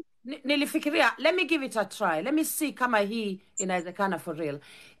thought, nilifikiria, let me give it a try. Let me see kama hii inawezekana for real.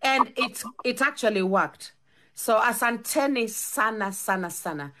 And it actually worked. So asanteni sana, sana,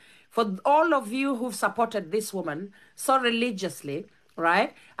 sana. For all of you who've supported this woman so religiously,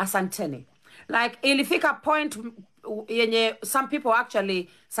 right? Asanteni. Like, ilifika point yenye some people actually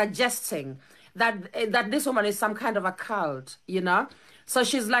suggesting that this woman is some kind of a cult, So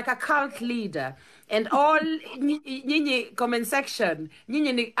she's like a cult leader. And all nyinyi comment section,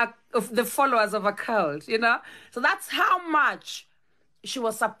 nyinyi of the followers of a cult, So that's how much she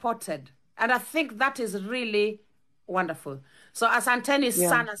was supported. And I think that is really wonderful. So asanteni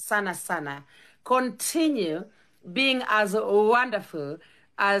sana, sana, sana. Continue being as wonderful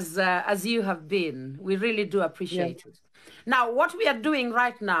as you have been. We really do appreciate it. Now, what we are doing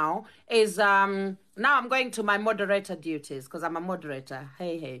right now is, now I'm going to my moderator duties because I'm a moderator.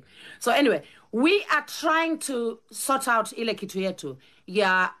 Hey. So anyway, we are trying to sort out ile kitu yetu.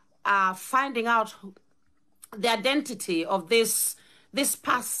 Finding out the identity of this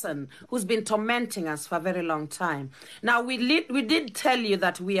person who's been tormenting us for a very long time. Now, we did tell you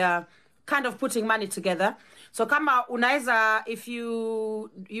that we are kind of putting money together. So kama unaweza, if you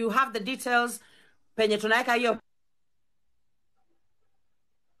have the details, penye tunaeka hiyo.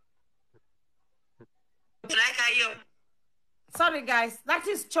 Sorry guys, that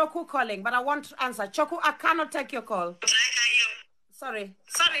is Choku calling, but I want to answer. Choku, I cannot take your call. Sorry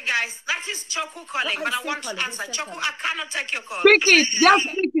guys, that is Choku calling, but I want to answer. Choku, I cannot take your call. Speak it, just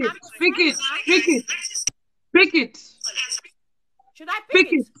speak it. Speak it. Should I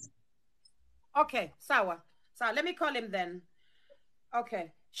pick it? Okay, sawa. So let me call him then.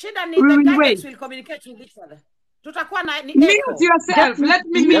 Okay. Shida ni the guys will communicate with each other. Tutakuwa na ni mute yourself. Let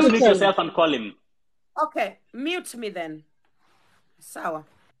me mute Just mute yourself and call him. Okay, mute me then. Sawa.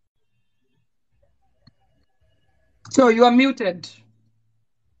 So you are muted.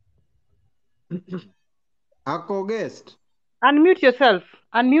 Ako guest. Unmute yourself.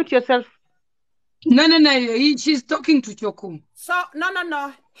 No. She's talking to Choku. So,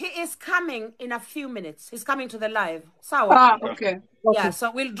 no. He is coming in a few minutes. He's coming to the live. Sawa. Okay. Yeah,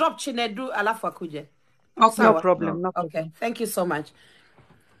 so we'll drop Chinedu alafu akuje. Okay. No problem. Okay, thank you so much.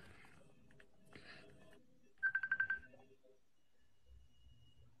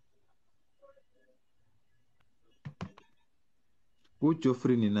 Huyu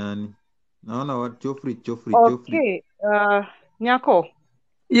Chofri ni nani? Naona what Chofri. Okay. Nyako.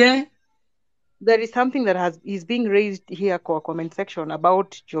 Yeah. There is something that is being raised here kwa comment section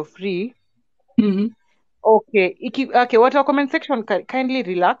about Joffrey. Mm-hmm. Okay. Okay, what our comment section kindly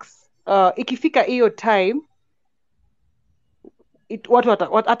relax. Ikifika hiyo time what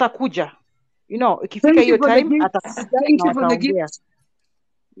atakuja. Ikifika hiyo time atakuja. Thank you for the gift.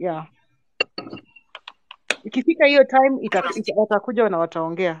 Yeah. Ikifika hiyo time atakuja na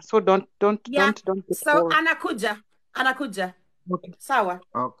wataongea. So don't So anakuja. Okay. Sawa.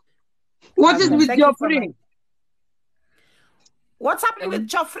 Okay. What is with Joffrey? What's happening with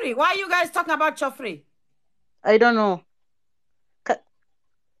Joffrey? Why are you guys talking about Joffrey? I don't know.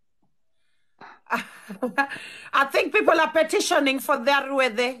 I think people are petitioning for their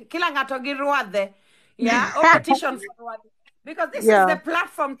ruede. Kila ngatogi ruade. Yeah, or petition for ruade. Because this is the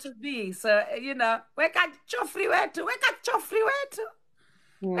platform to be. So, weka Joffrey wetu.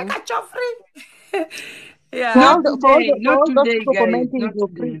 Weka Joffrey. Yeah. Not For all today, not those today, people guys. commenting, Not you're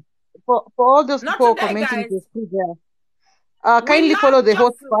free. today. For all those Not people today, commenting, guys. you're free there. We Kindly follow love the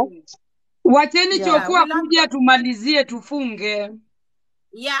host Geoffrey. first. Wacheni Yeah. Yeah, Choku we love akuje Geoffrey. tumalizie tufunge.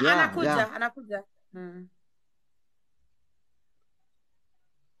 Yeah, Yeah, anakuja.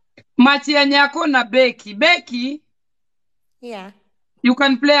 Machi ya Nyako na Becky. Becky, Yeah. you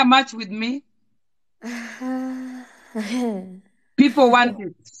can play a match with me. People want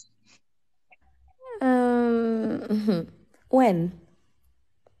it. When?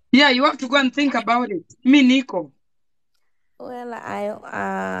 Yeah, you have to go and think about it. Me, Nico. Well,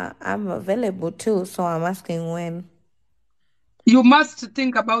 I'm available too, so I'm asking when. You must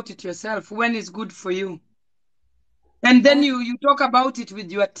think about it yourself when is good for you. And then you talk about it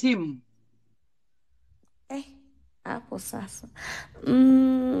with your team. Hapo sasa.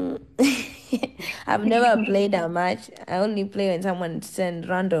 I've never played a match. I only play when someone sends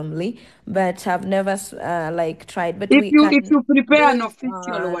randomly, but I've never like tried. But If you prepare an do it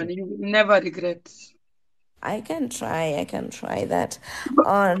official one, you will never regret. I can try that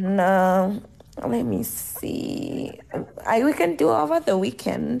on. Let me see. We can do over the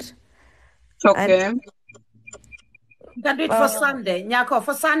weekend. Okay. You can do it for Sunday. Nyako,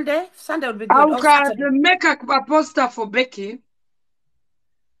 for Sunday? Sunday would be good. I'll Or Saturday. make a poster for Becky.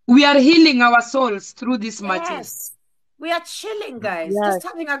 We are healing our souls through these matches. Yes. We are chilling, guys. Yes. Just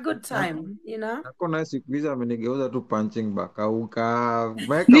having a good time, you know? Nako na siku hizi amenigeuza tu punching bag. Auka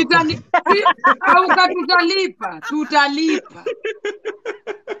Auka tutalipa.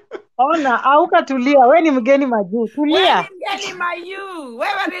 Ona, auka tulia. We ni mgeni majuu. Tulia. Wewe mgeni mayu.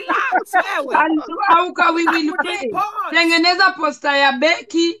 Wewe relax, wewe. And Auka we will pay. Tutakudeport. Tengeneza poster ya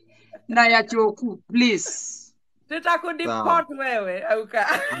Becky na ya Choku, please. Tutakudeport wewe, Auka.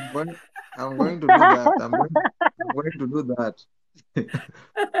 I'm going to do that. I'm going to do that.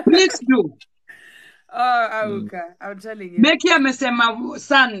 Please do. Oh, Auka, I'm telling you. Becky amesema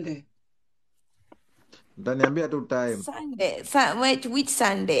Sunday. Utaniambia tu time. Sunday. Wait, which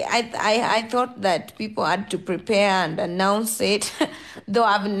Sunday? I thought that people had to prepare and announce it, though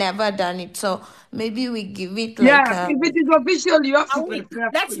I've never done it. So maybe we give it like Yeah, if it is official, you have a to week.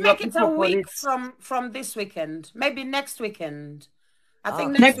 prepare. Let's your make it a people for week it. from this weekend. Maybe next weekend. I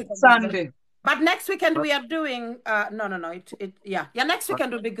think Next weekend is Sunday. good. But next weekend we are doing no. Yeah, next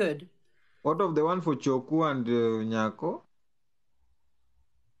weekend will be good. What of the one for Choku and Nyako?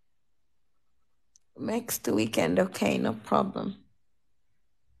 next weekend. Okay, no problem.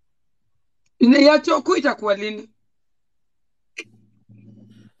 Ya Choku itakuwa lini?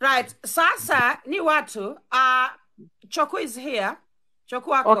 Right. Sasa ni watu. Choku is here.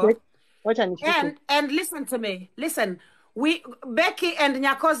 Choku ako. Okay. Wacha nishuke. And listen to me. Listen. Becky and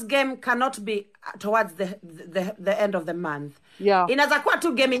Nyako's game cannot be towards the end of the month. Yeah. Inaweza kuwa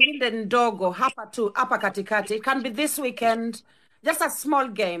tu game ingine ndogo hapa katikati. It can be this weekend. Just a small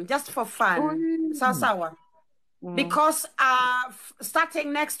game, just for fun. Sawa. Because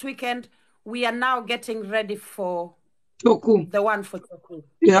starting next weekend, we are now getting ready for Choku. the one for Choku.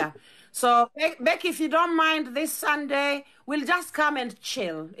 Yeah. So Becky, if you don't mind, this Sunday we'll just come and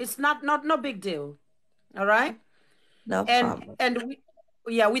chill. It's no big deal. All right. No problem. And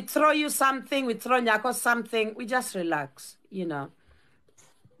we throw you something, we throw Nyako something, we just relax, you know.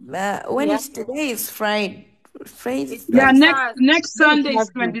 When is today is Friday. Yeah, next Sunday is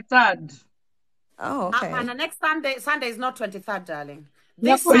 23rd. Oh, okay. And the next Sunday is not 23rd, darling.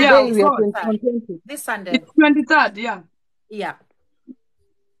 This Sunday yeah, is of 23rd. This Sunday. It's 23rd, yeah. Yeah.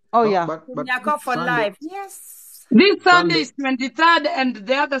 Oh, yeah. But Nyako for Sunday, life. Yes. This Sunday is 23rd and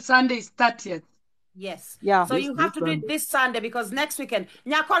the other Sunday is 30th. Yes. Yeah. So you have to do it Sunday. this Sunday because next weekend.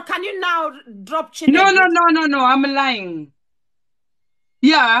 Nyako, can you now drop Chinedu? No, I'm lying.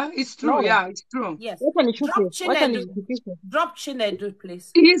 Yeah, it's true. No. Yeah, it's true. Yes. Wacha nishuke. Wacha Chinedu. nishukishe. Drop Chinedu,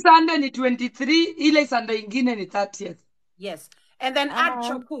 please. Hii Sunday ni 23, ile Sunday ingine ni 30th. Yes. And then add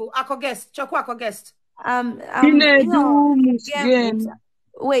Choku. Ako guest. Choku ako guest. Chinedu Musgen.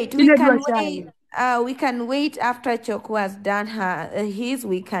 Wait, we can wait after Choku has done his.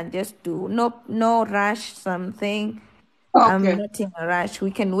 We can just do no rush something. I'm Okay. not in a rush.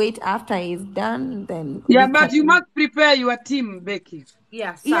 We can wait after he's done. Then Yeah, we but can- you must prepare your team, Becky.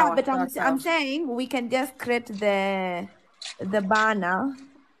 Yeah. Yeah, Sawa, but sawa, I'm sawa. saying we can just create the banner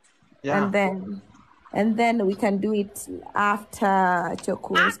yeah. and then we can do it after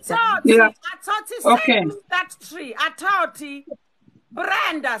Choku is done. Yeah. Atoti, Okay. send me that tree. Atoti.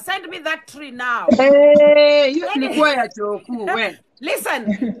 Brenda, send me that tree now. Hey, hiyo ilikuwa ya Choku. We.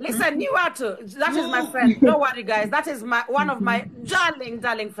 Listen, you are to. That is my friend. Don't worry, guys. That is one of my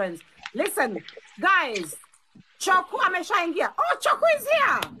darling friends. Listen, guys. Choku ameshaingia. Oh, Choku is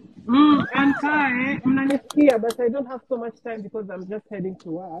here. I'm fine. Mnanisikia, but I don't have so much time because I'm just heading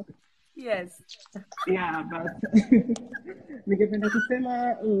to work. Yes. Yeah, but ningependa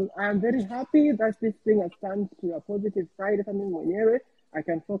kusema I'm very happy that this thing has turned to a positive side. Hata mimi mwenyewe I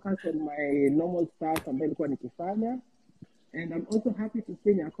can focus on my normal stuff ambayo nilikuwa nikifanya. And I'm also happy to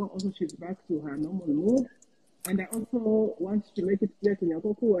see Nyako also she's back to her normal mood. And I also want to make it clear to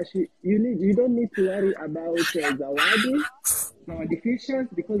Nyako kuwa you don't need to worry about Zawadi Fisher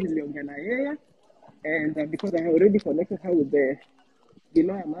because niliongea na yeye and because I have already connected her with the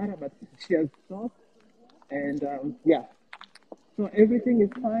Ginoya Mara, but she has stopped. And yeah, so everything is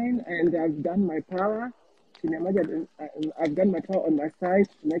fine and I've done my power. I've done my power on my side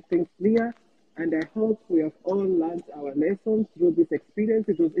to make things clear. And I hope we have all learned our lessons through this experience.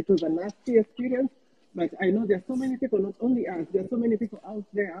 It was a nasty experience, but I know there are so many people, not only us, there are so many people out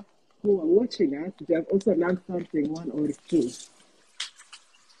there who are watching us. They have also learned something, one or two.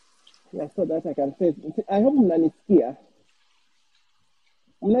 Yeah, so that I can say. I hope mnanisikia.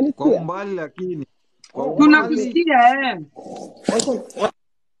 Kwa Mnanisikia? umbali lakini. Kwa umbali. Tunakusikia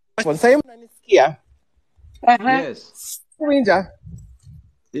Sasa mnanisikia? Yes. Winja.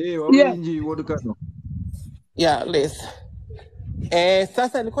 Wawinji wodukano. Yeah, Liz.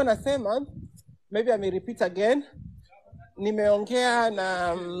 Sasa nilikuwa nasema, maybe I may repeat again. Nimeongea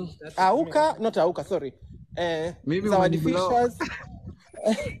na not Auka, sorry. Zawadi Fishers.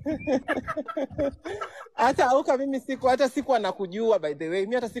 Hata Auka mimi sikuwa nakujua, by the way.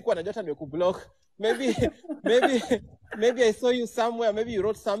 Mimi hata sikuwa najua hata nimekublock. Maybe I saw you somewhere, maybe you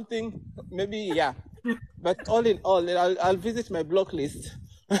wrote something, maybe yeah. But all in all, I'll visit my block list.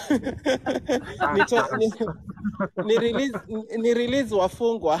 ni release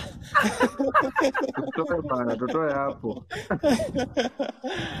wafungwa. Tutoe hapo.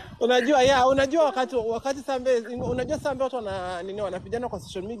 Unajua wakati Sambe, unajua Sambe watu wanapigana kwa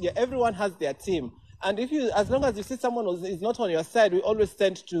social media, everyone has their team. And as long as you see someone is not on your side, we always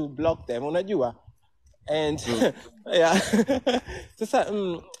tend to block them, unajua. And yeah.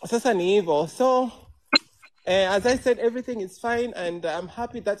 Sasa ni hivyo. So as I said, everything is fine, and I'm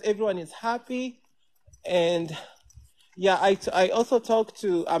happy that everyone is happy. And yeah, I also talked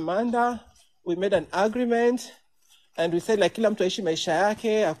to Amanda. We made an agreement, and we said like kila mtu aishi maisha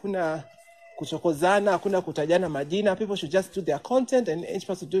yake, hakuna kuchokozana, hakuna kutajana majina. People should just do their content, and each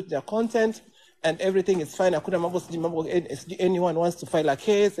person do their content, and everything is fine. Hakuna mambo anyone wants to file a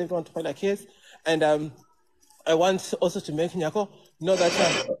case, everyone to file a case, and I want also to make Nyako know that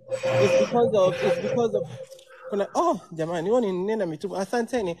it's because of jamani, hiyo ni nena mitume.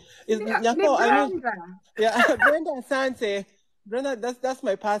 Asanteni. Nyako, I mean, yeah, Brenda, asante. Brenda, that's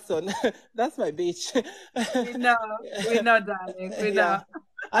my person. That's my bitch. We know, darling. We know.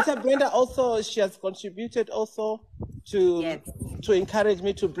 After Brenda also, she has contributed also to encourage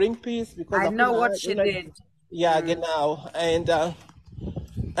me to bring peace because I know what she did. Yeah, genau. And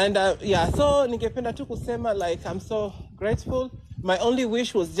yeah, so ningependa tu kusema like I'm so grateful. My only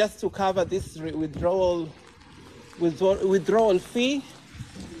wish was just to cover this withdrawal fee,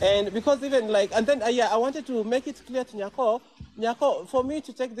 and because even like, and then I wanted to make it clear to Nyako, for me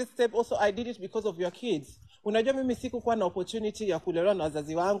to take this step also I did it because of your kids. Unajua mimi sikukuwa na opportunity ya kulelewa na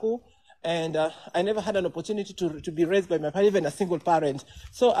wazazi wangu, and I never had an opportunity to be raised by my parent, even a single parent.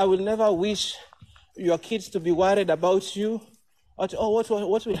 So I will never wish your kids to be worried about you.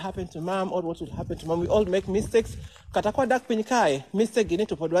 What will happen to mom, or what will happen to mom? We all make mistakes. Katakwa dak pinkai mistake gini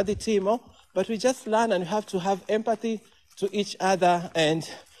to podwadi timo, but we just learn, and we have to have empathy to each other and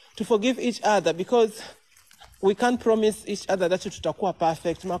to forgive each other, because we can't promise each other that tutakuwa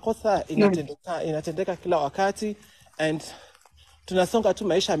perfect. Makosa inatendeka kila wakati, and tunasonga tu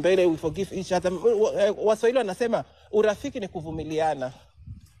maisha mbele. We forgive each other. Waswahili wanasema urafiki ni kuvumiliana.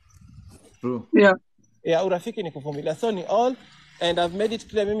 True. Yeah, urafiki ni kuvumilia. So ni all, and I've made it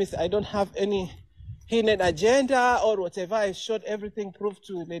clear, Mimi, I don't have any hidden agenda or whatever. I showed everything, proof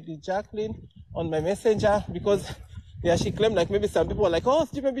to Lady Jacqueline on my messenger, because she claimed like maybe some people were like, oh,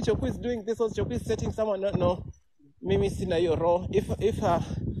 maybe Choku is doing this, or Choku is setting someone. No, Mimi sina yo raw.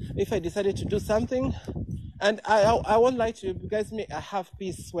 If I decided to do something, and I won't lie to you guys, I have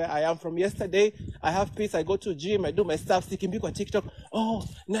peace where I am. From yesterday, I have peace. I go to gym, I do my stuff. Sikimbi kwa TikTok. Oh,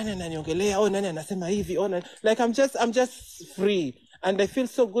 nani ananiongelea? Oh, nani anasema hivi? Oh, like I'm just free, and I feel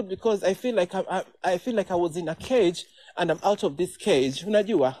so good because I feel like I was in a cage and I'm out of this cage.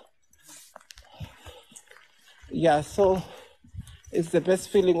 Unajua? Yeah, so it's the best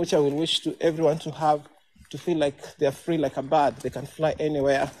feeling which I will wish to everyone to have, to feel like they're free like a bird. They can fly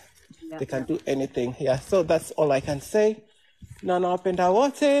anywhere. They can do anything. Yeah, so that's all I can say. Na nawapenda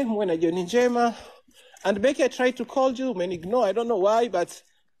wote, muwe na jioni njema. And Becky, I tried to call you, ignore. I don't know why, but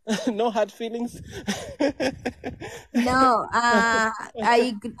No hard feelings. No,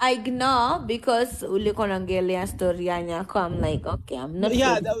 I ignore because ulikuwa unaongelea story ya nyako. I'm like, okay, I'm not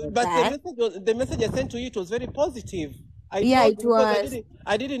Yeah, ready for but that. the message I sent to you, it was very positive. Yeah, told it you because was.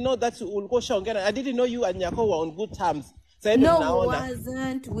 I didn't know that ulikuwa ushaongea. I didn't know you and Nyako were on good terms. Sasa hivi No, we naona.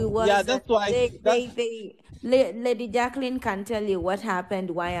 wasn't. We Yeah, wasn't. that's why. Lady Jacqueline can tell you what happened,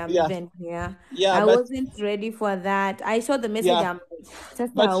 why I'm Yeah. even here. Yeah, I but wasn't ready for that. I saw the message. yeah. I'm like,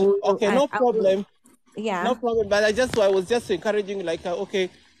 Sasa, But okay, no problem. yeah. No problem. But I was just encouraging, like, okay,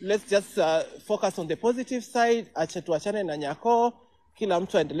 let's just focus on the positive side. Acha tuachane na Nyako. Kila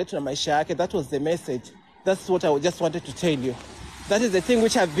mtu aendelee tu na maisha yake. That was the message. That's what I just wanted to tell you. That is the thing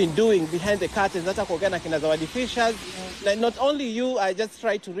which I've been doing behind the curtains. Hata kuongea na kina Zawadi Fishers. Like, not only you, I just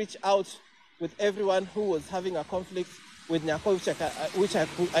tried to reach out with everyone who was having a conflict with Nyako, which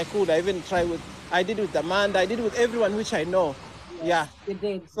I could. I even tried with. I did with Amanda. I did with everyone which I know. Yeah. You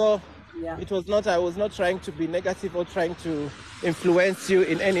did. So Yeah. it was not. I was not trying to be negative or trying to influence you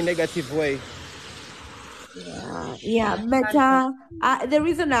in any negative way. Yeah, but the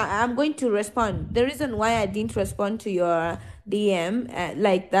reason I'm going to respond, the reason why I didn't respond to your DM,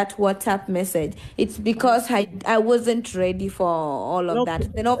 like that WhatsApp message, it's because I wasn't ready for all of No,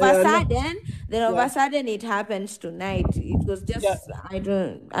 that. Then all of a no. sudden it happens tonight. It was just Yeah. I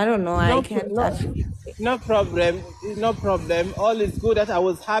don't know. I can't actually say. No problem. No problem. All is good. That I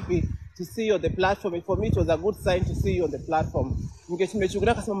was happy to see you on the platform. For me, it was a good sign to see you on the platform.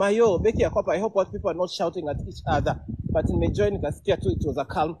 Nimechungulia kasema yo Becky yako hapa. I hope what people are not shouting at each other. But nimejoin nikasikia tu it was a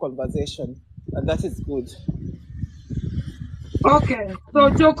calm conversation, and that is good. Okay, so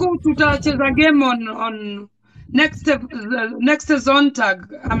Choku tutacheza game on next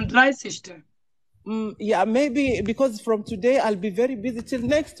Sonntag am 30. Yeah, maybe because from today I'll be very busy till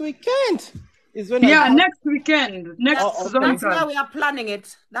next weekend. Is when next weekend. Next Sonntag. That's why we are planning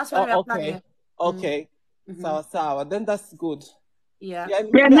it. That's why we are planning it. Okay. Sawa. Then that's good. Yeah.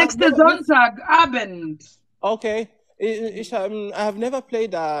 Next Sonntag Abend. Okay. I have never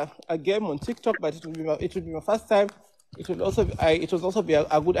played a game on TikTok, but it will be my first time. It will also be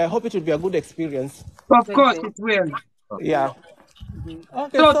a good. I hope it will be a good experience. Of course, it will. Yeah.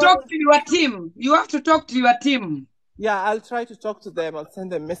 Okay. So talk to your team. You have to talk to your team. Yeah, I'll try to talk to them. I'll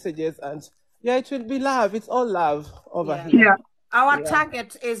send them messages, and yeah, it will be love. It's all love over here. Yeah. Our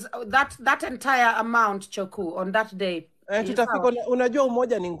target is that entire amount, Choku, on that day. Tutafika. Unajua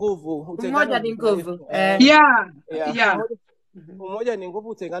umoja ni nguvu. Umoja ni nguvu. Yeah. Umoja ni nguvu,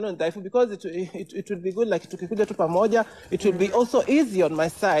 utengano ni dhaifu, because it would be good like tukikuja tu pamoja. It will be also easy on my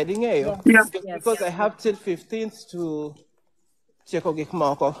side, because I have till 15th to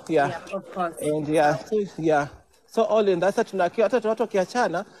Chekogikmoko. Yeah, of course. And yeah. So all in that, hata watu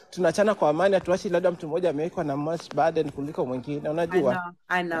wakiachana tunachana kwa amani, hatuachi labda mtu mmoja amewekwa na much burden kuliko mwingine, unajua.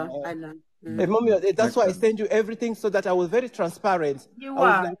 I know. Mommy, that's why I send you everything, so that I was very transparent. You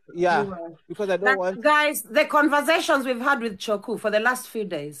are. Because I don't want. Guys, the conversations we've had with Choku for the last few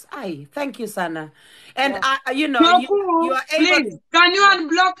days. Thank you, Sana. And Choku, you are able. Please, can you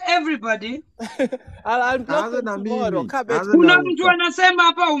unblock everybody? I'll unblock them tomorrow. Kuna mtu anasema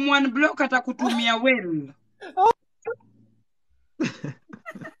hapa unblock atakutumia well.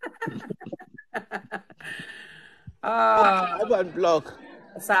 I will unblock.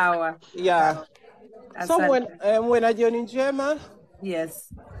 Sawa. Yeah. So when I join in German.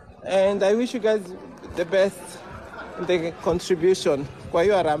 Yes. And I wish you guys the best in the contribution. Kwa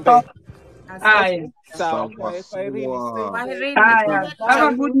hiyo Arambe. Sawa. Wow.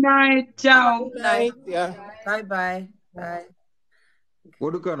 Have a good night. Ciao. Good night. Yeah. Bye.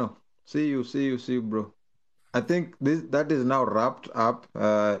 Wadukano. See you, bro. I think that is now wrapped up.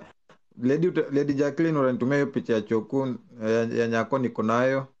 Lady Jacqueline unanitumia hiyo picha ya Choku ya Nyako niko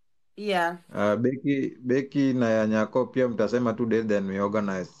nayo. Yeah. Becky na ya Nyako pia mtasema 2 days, then we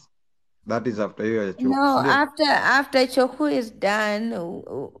organize. That is after you ya Choku. No, after Choku is done,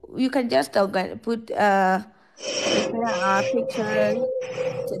 you can just put our picture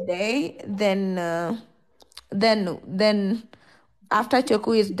today. Then after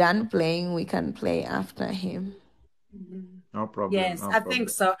Choku is done playing, we can play after him. No problem. Yes, no I problem. think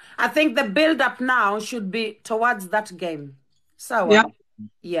so. I think the build-up now should be towards that game. So,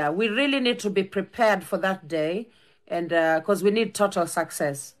 yeah, we really need to be prepared for that day, and because we need total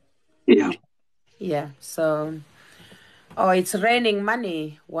success. Yeah. So, it's raining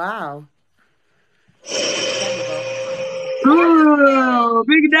money. Wow. Oh,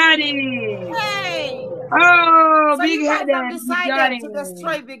 Big Daddy. Hey. Oh, So Big you guys have Daddy. decided to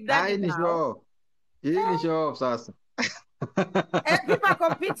destroy Big Daddy Hii ni now. show sasa. And people are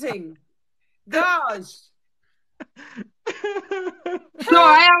competing. Gosh. So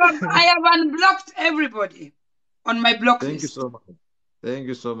I have unblocked everybody on my block Thank you list. so much. Thank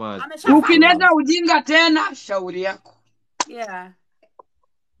you so much. Ameshafanya. Ukileta ujinga tena, shauri yako. Yeah.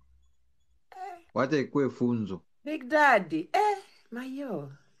 Wacha ikue funzo. Big Daddy.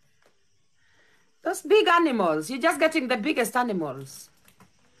 Mayo. Those big animals. You're just getting the biggest animals.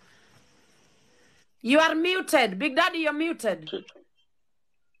 You are muted. Big Daddy, you're muted.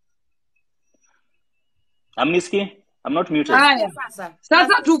 Amniski? I'm not muted. Haya.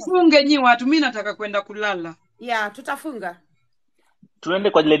 Sasa tufunge nyi watu, mimi nataka kwenda kulala. Yeah, tutafunga. Tuende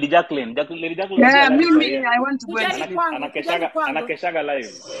kwa Lady Jacqueline. Lady Jacqueline. Yeah, mimi I want to go and Kujeni sleep. kwangu. Anakeshaga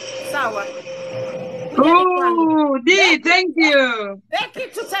live. Sawa. Oh, Dee, thank you. Becky,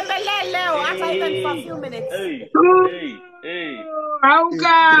 tutembelee leo hata even for a few minutes. Hey.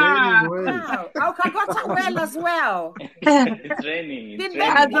 Auka. Wow. Auka got well as well. It's raining. Did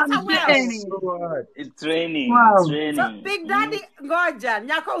Becky get well? It's raining. Wow. It's raining. So, Big Daddy, ngoja,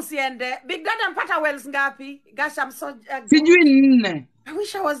 nyako usiende. Big Daddy ampata wells ngapi? Gosh, I'm so... Sijui 4. I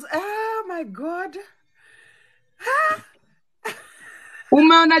wish I was... Oh, my God.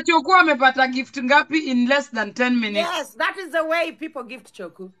 Umeona Choku amepata gift ngapi in less than 10 minutes? Yes, that is the way people gift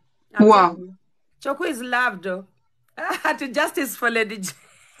Choku. Wow. Choku is loved, though. To justice for Lady J.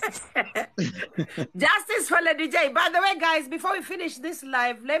 Justice for Lady J. By the way, guys, before we finish this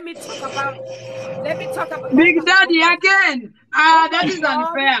live, let me talk about Big Daddy again. That is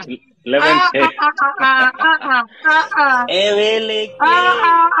unfair.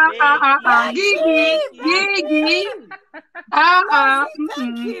 Gigi.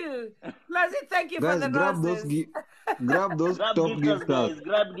 Thank you. Lazi, thank you Guys, for the roses. grab those top gifters.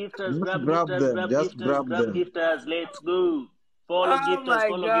 Grab gifters. Grab them. Just grab them. Gifters. Let's go. Follow gifters.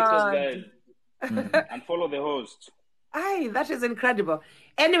 Follow gifters, guys. And follow the host. Aye, that is incredible.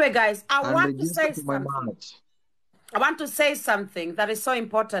 Anyway, guys, I want to say something. I want to say something that is so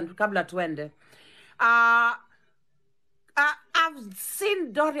important. Kabla tuende. I've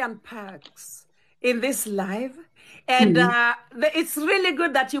seen Dorian Parks in this live. And it's really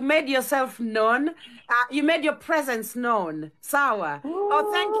good that you made yourself known. You made your presence known. Sawa.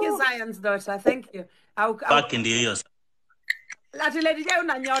 Oh, thank you, Zion's daughter. Thank you. Back in the years. Lady J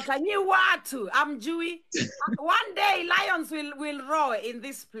unanyota nyi watu. I'm Jewy. One day lions will roar in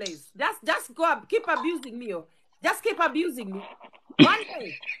this place. Just go up. Keep abusing me. Just keep abusing me. One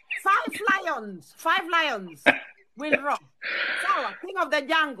day, 5 lions will roar. Sawa, king of the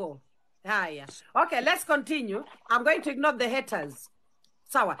jungle. Yeah. Okay, let's continue. I'm going to ignore the haters.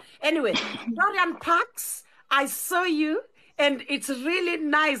 Sawa. Anyway, Dorian Parks, I saw you, and it's really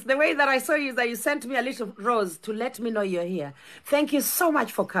nice. The way that I saw you is that you sent me a little rose to let me know you're here. Thank you so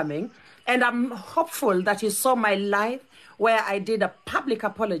much for coming. And I'm hopeful that you saw my live where I did a public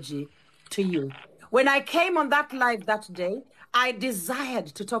apology to you. When I came on that live that day, I desired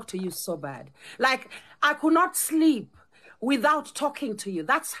to talk to you so bad. Like, I could not sleep without talking to you.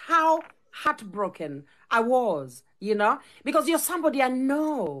 That's how heartbroken I was, you know, because you're somebody I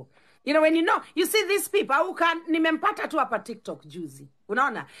know. You know, when you know, you see these people, nimempata tu hapa TikTok juzi,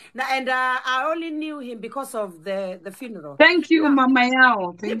 unaona? And I only knew him because of the funeral. Thank you, Mama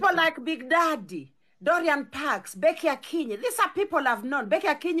Yao. People like Big Daddy, Dorian Parks, Becky Akinyi. These are people I've known. Becky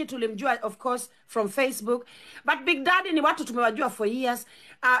Akinyi tulimjua, of course, from Facebook. But Big Daddy ni watu tumewajua for years.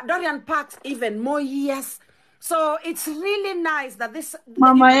 Dorian Parks, even more years. So it's really nice that this...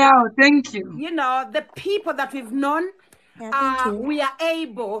 Mama Yao, thank you. You know, the people that we've known, we are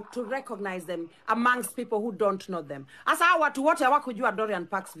able to recognize them amongst people who don't know them. Asa watu wote hawakujua Dorian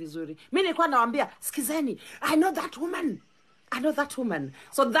Parks vizuri. Mimi nilikuwa nawaambia, skizeni, I know that woman.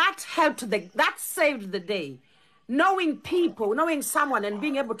 So that that saved the day. Knowing people, knowing someone and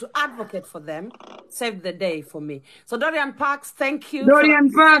being able to advocate for them saved the day for me. So Dorian Parks, thank you.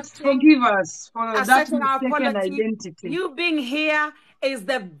 Dorian Parks, forgive us for that mistaken identity. identity. You being here is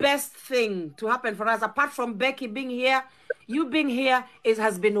the best thing to happen for us. Apart from Becky being here, you being here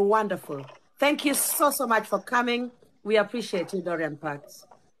has been wonderful. Thank you so much for coming. We appreciate you, Dorian Parks.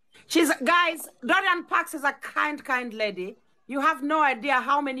 Guys, Dorian Parks is a kind lady. You have no idea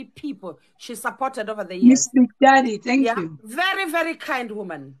how many people she supported over the years. Miss Big Daddy, thank you. Very, very kind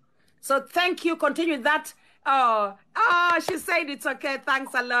woman. So thank you. Continue that. Oh, she said it's okay.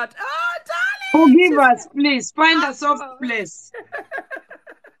 Thanks a lot. Oh, darling. Forgive us, please. Find a soft place.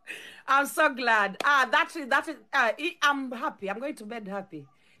 I'm so glad. That is. I'm happy. I'm going to bed happy.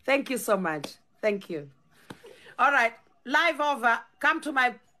 Thank you so much. Thank you. All right. Live over. Come to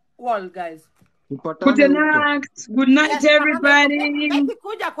my wall, guys. Good night. Good night, everybody.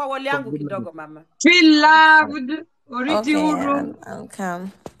 Kuja kwa wall yangu kidogo, mama. Feel loved. Okay, I'll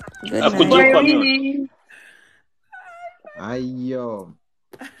come. Good night. Bye. Ayo.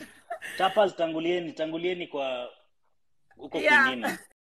 Tapas, tangulieni kwa huko Yeah. kwingine.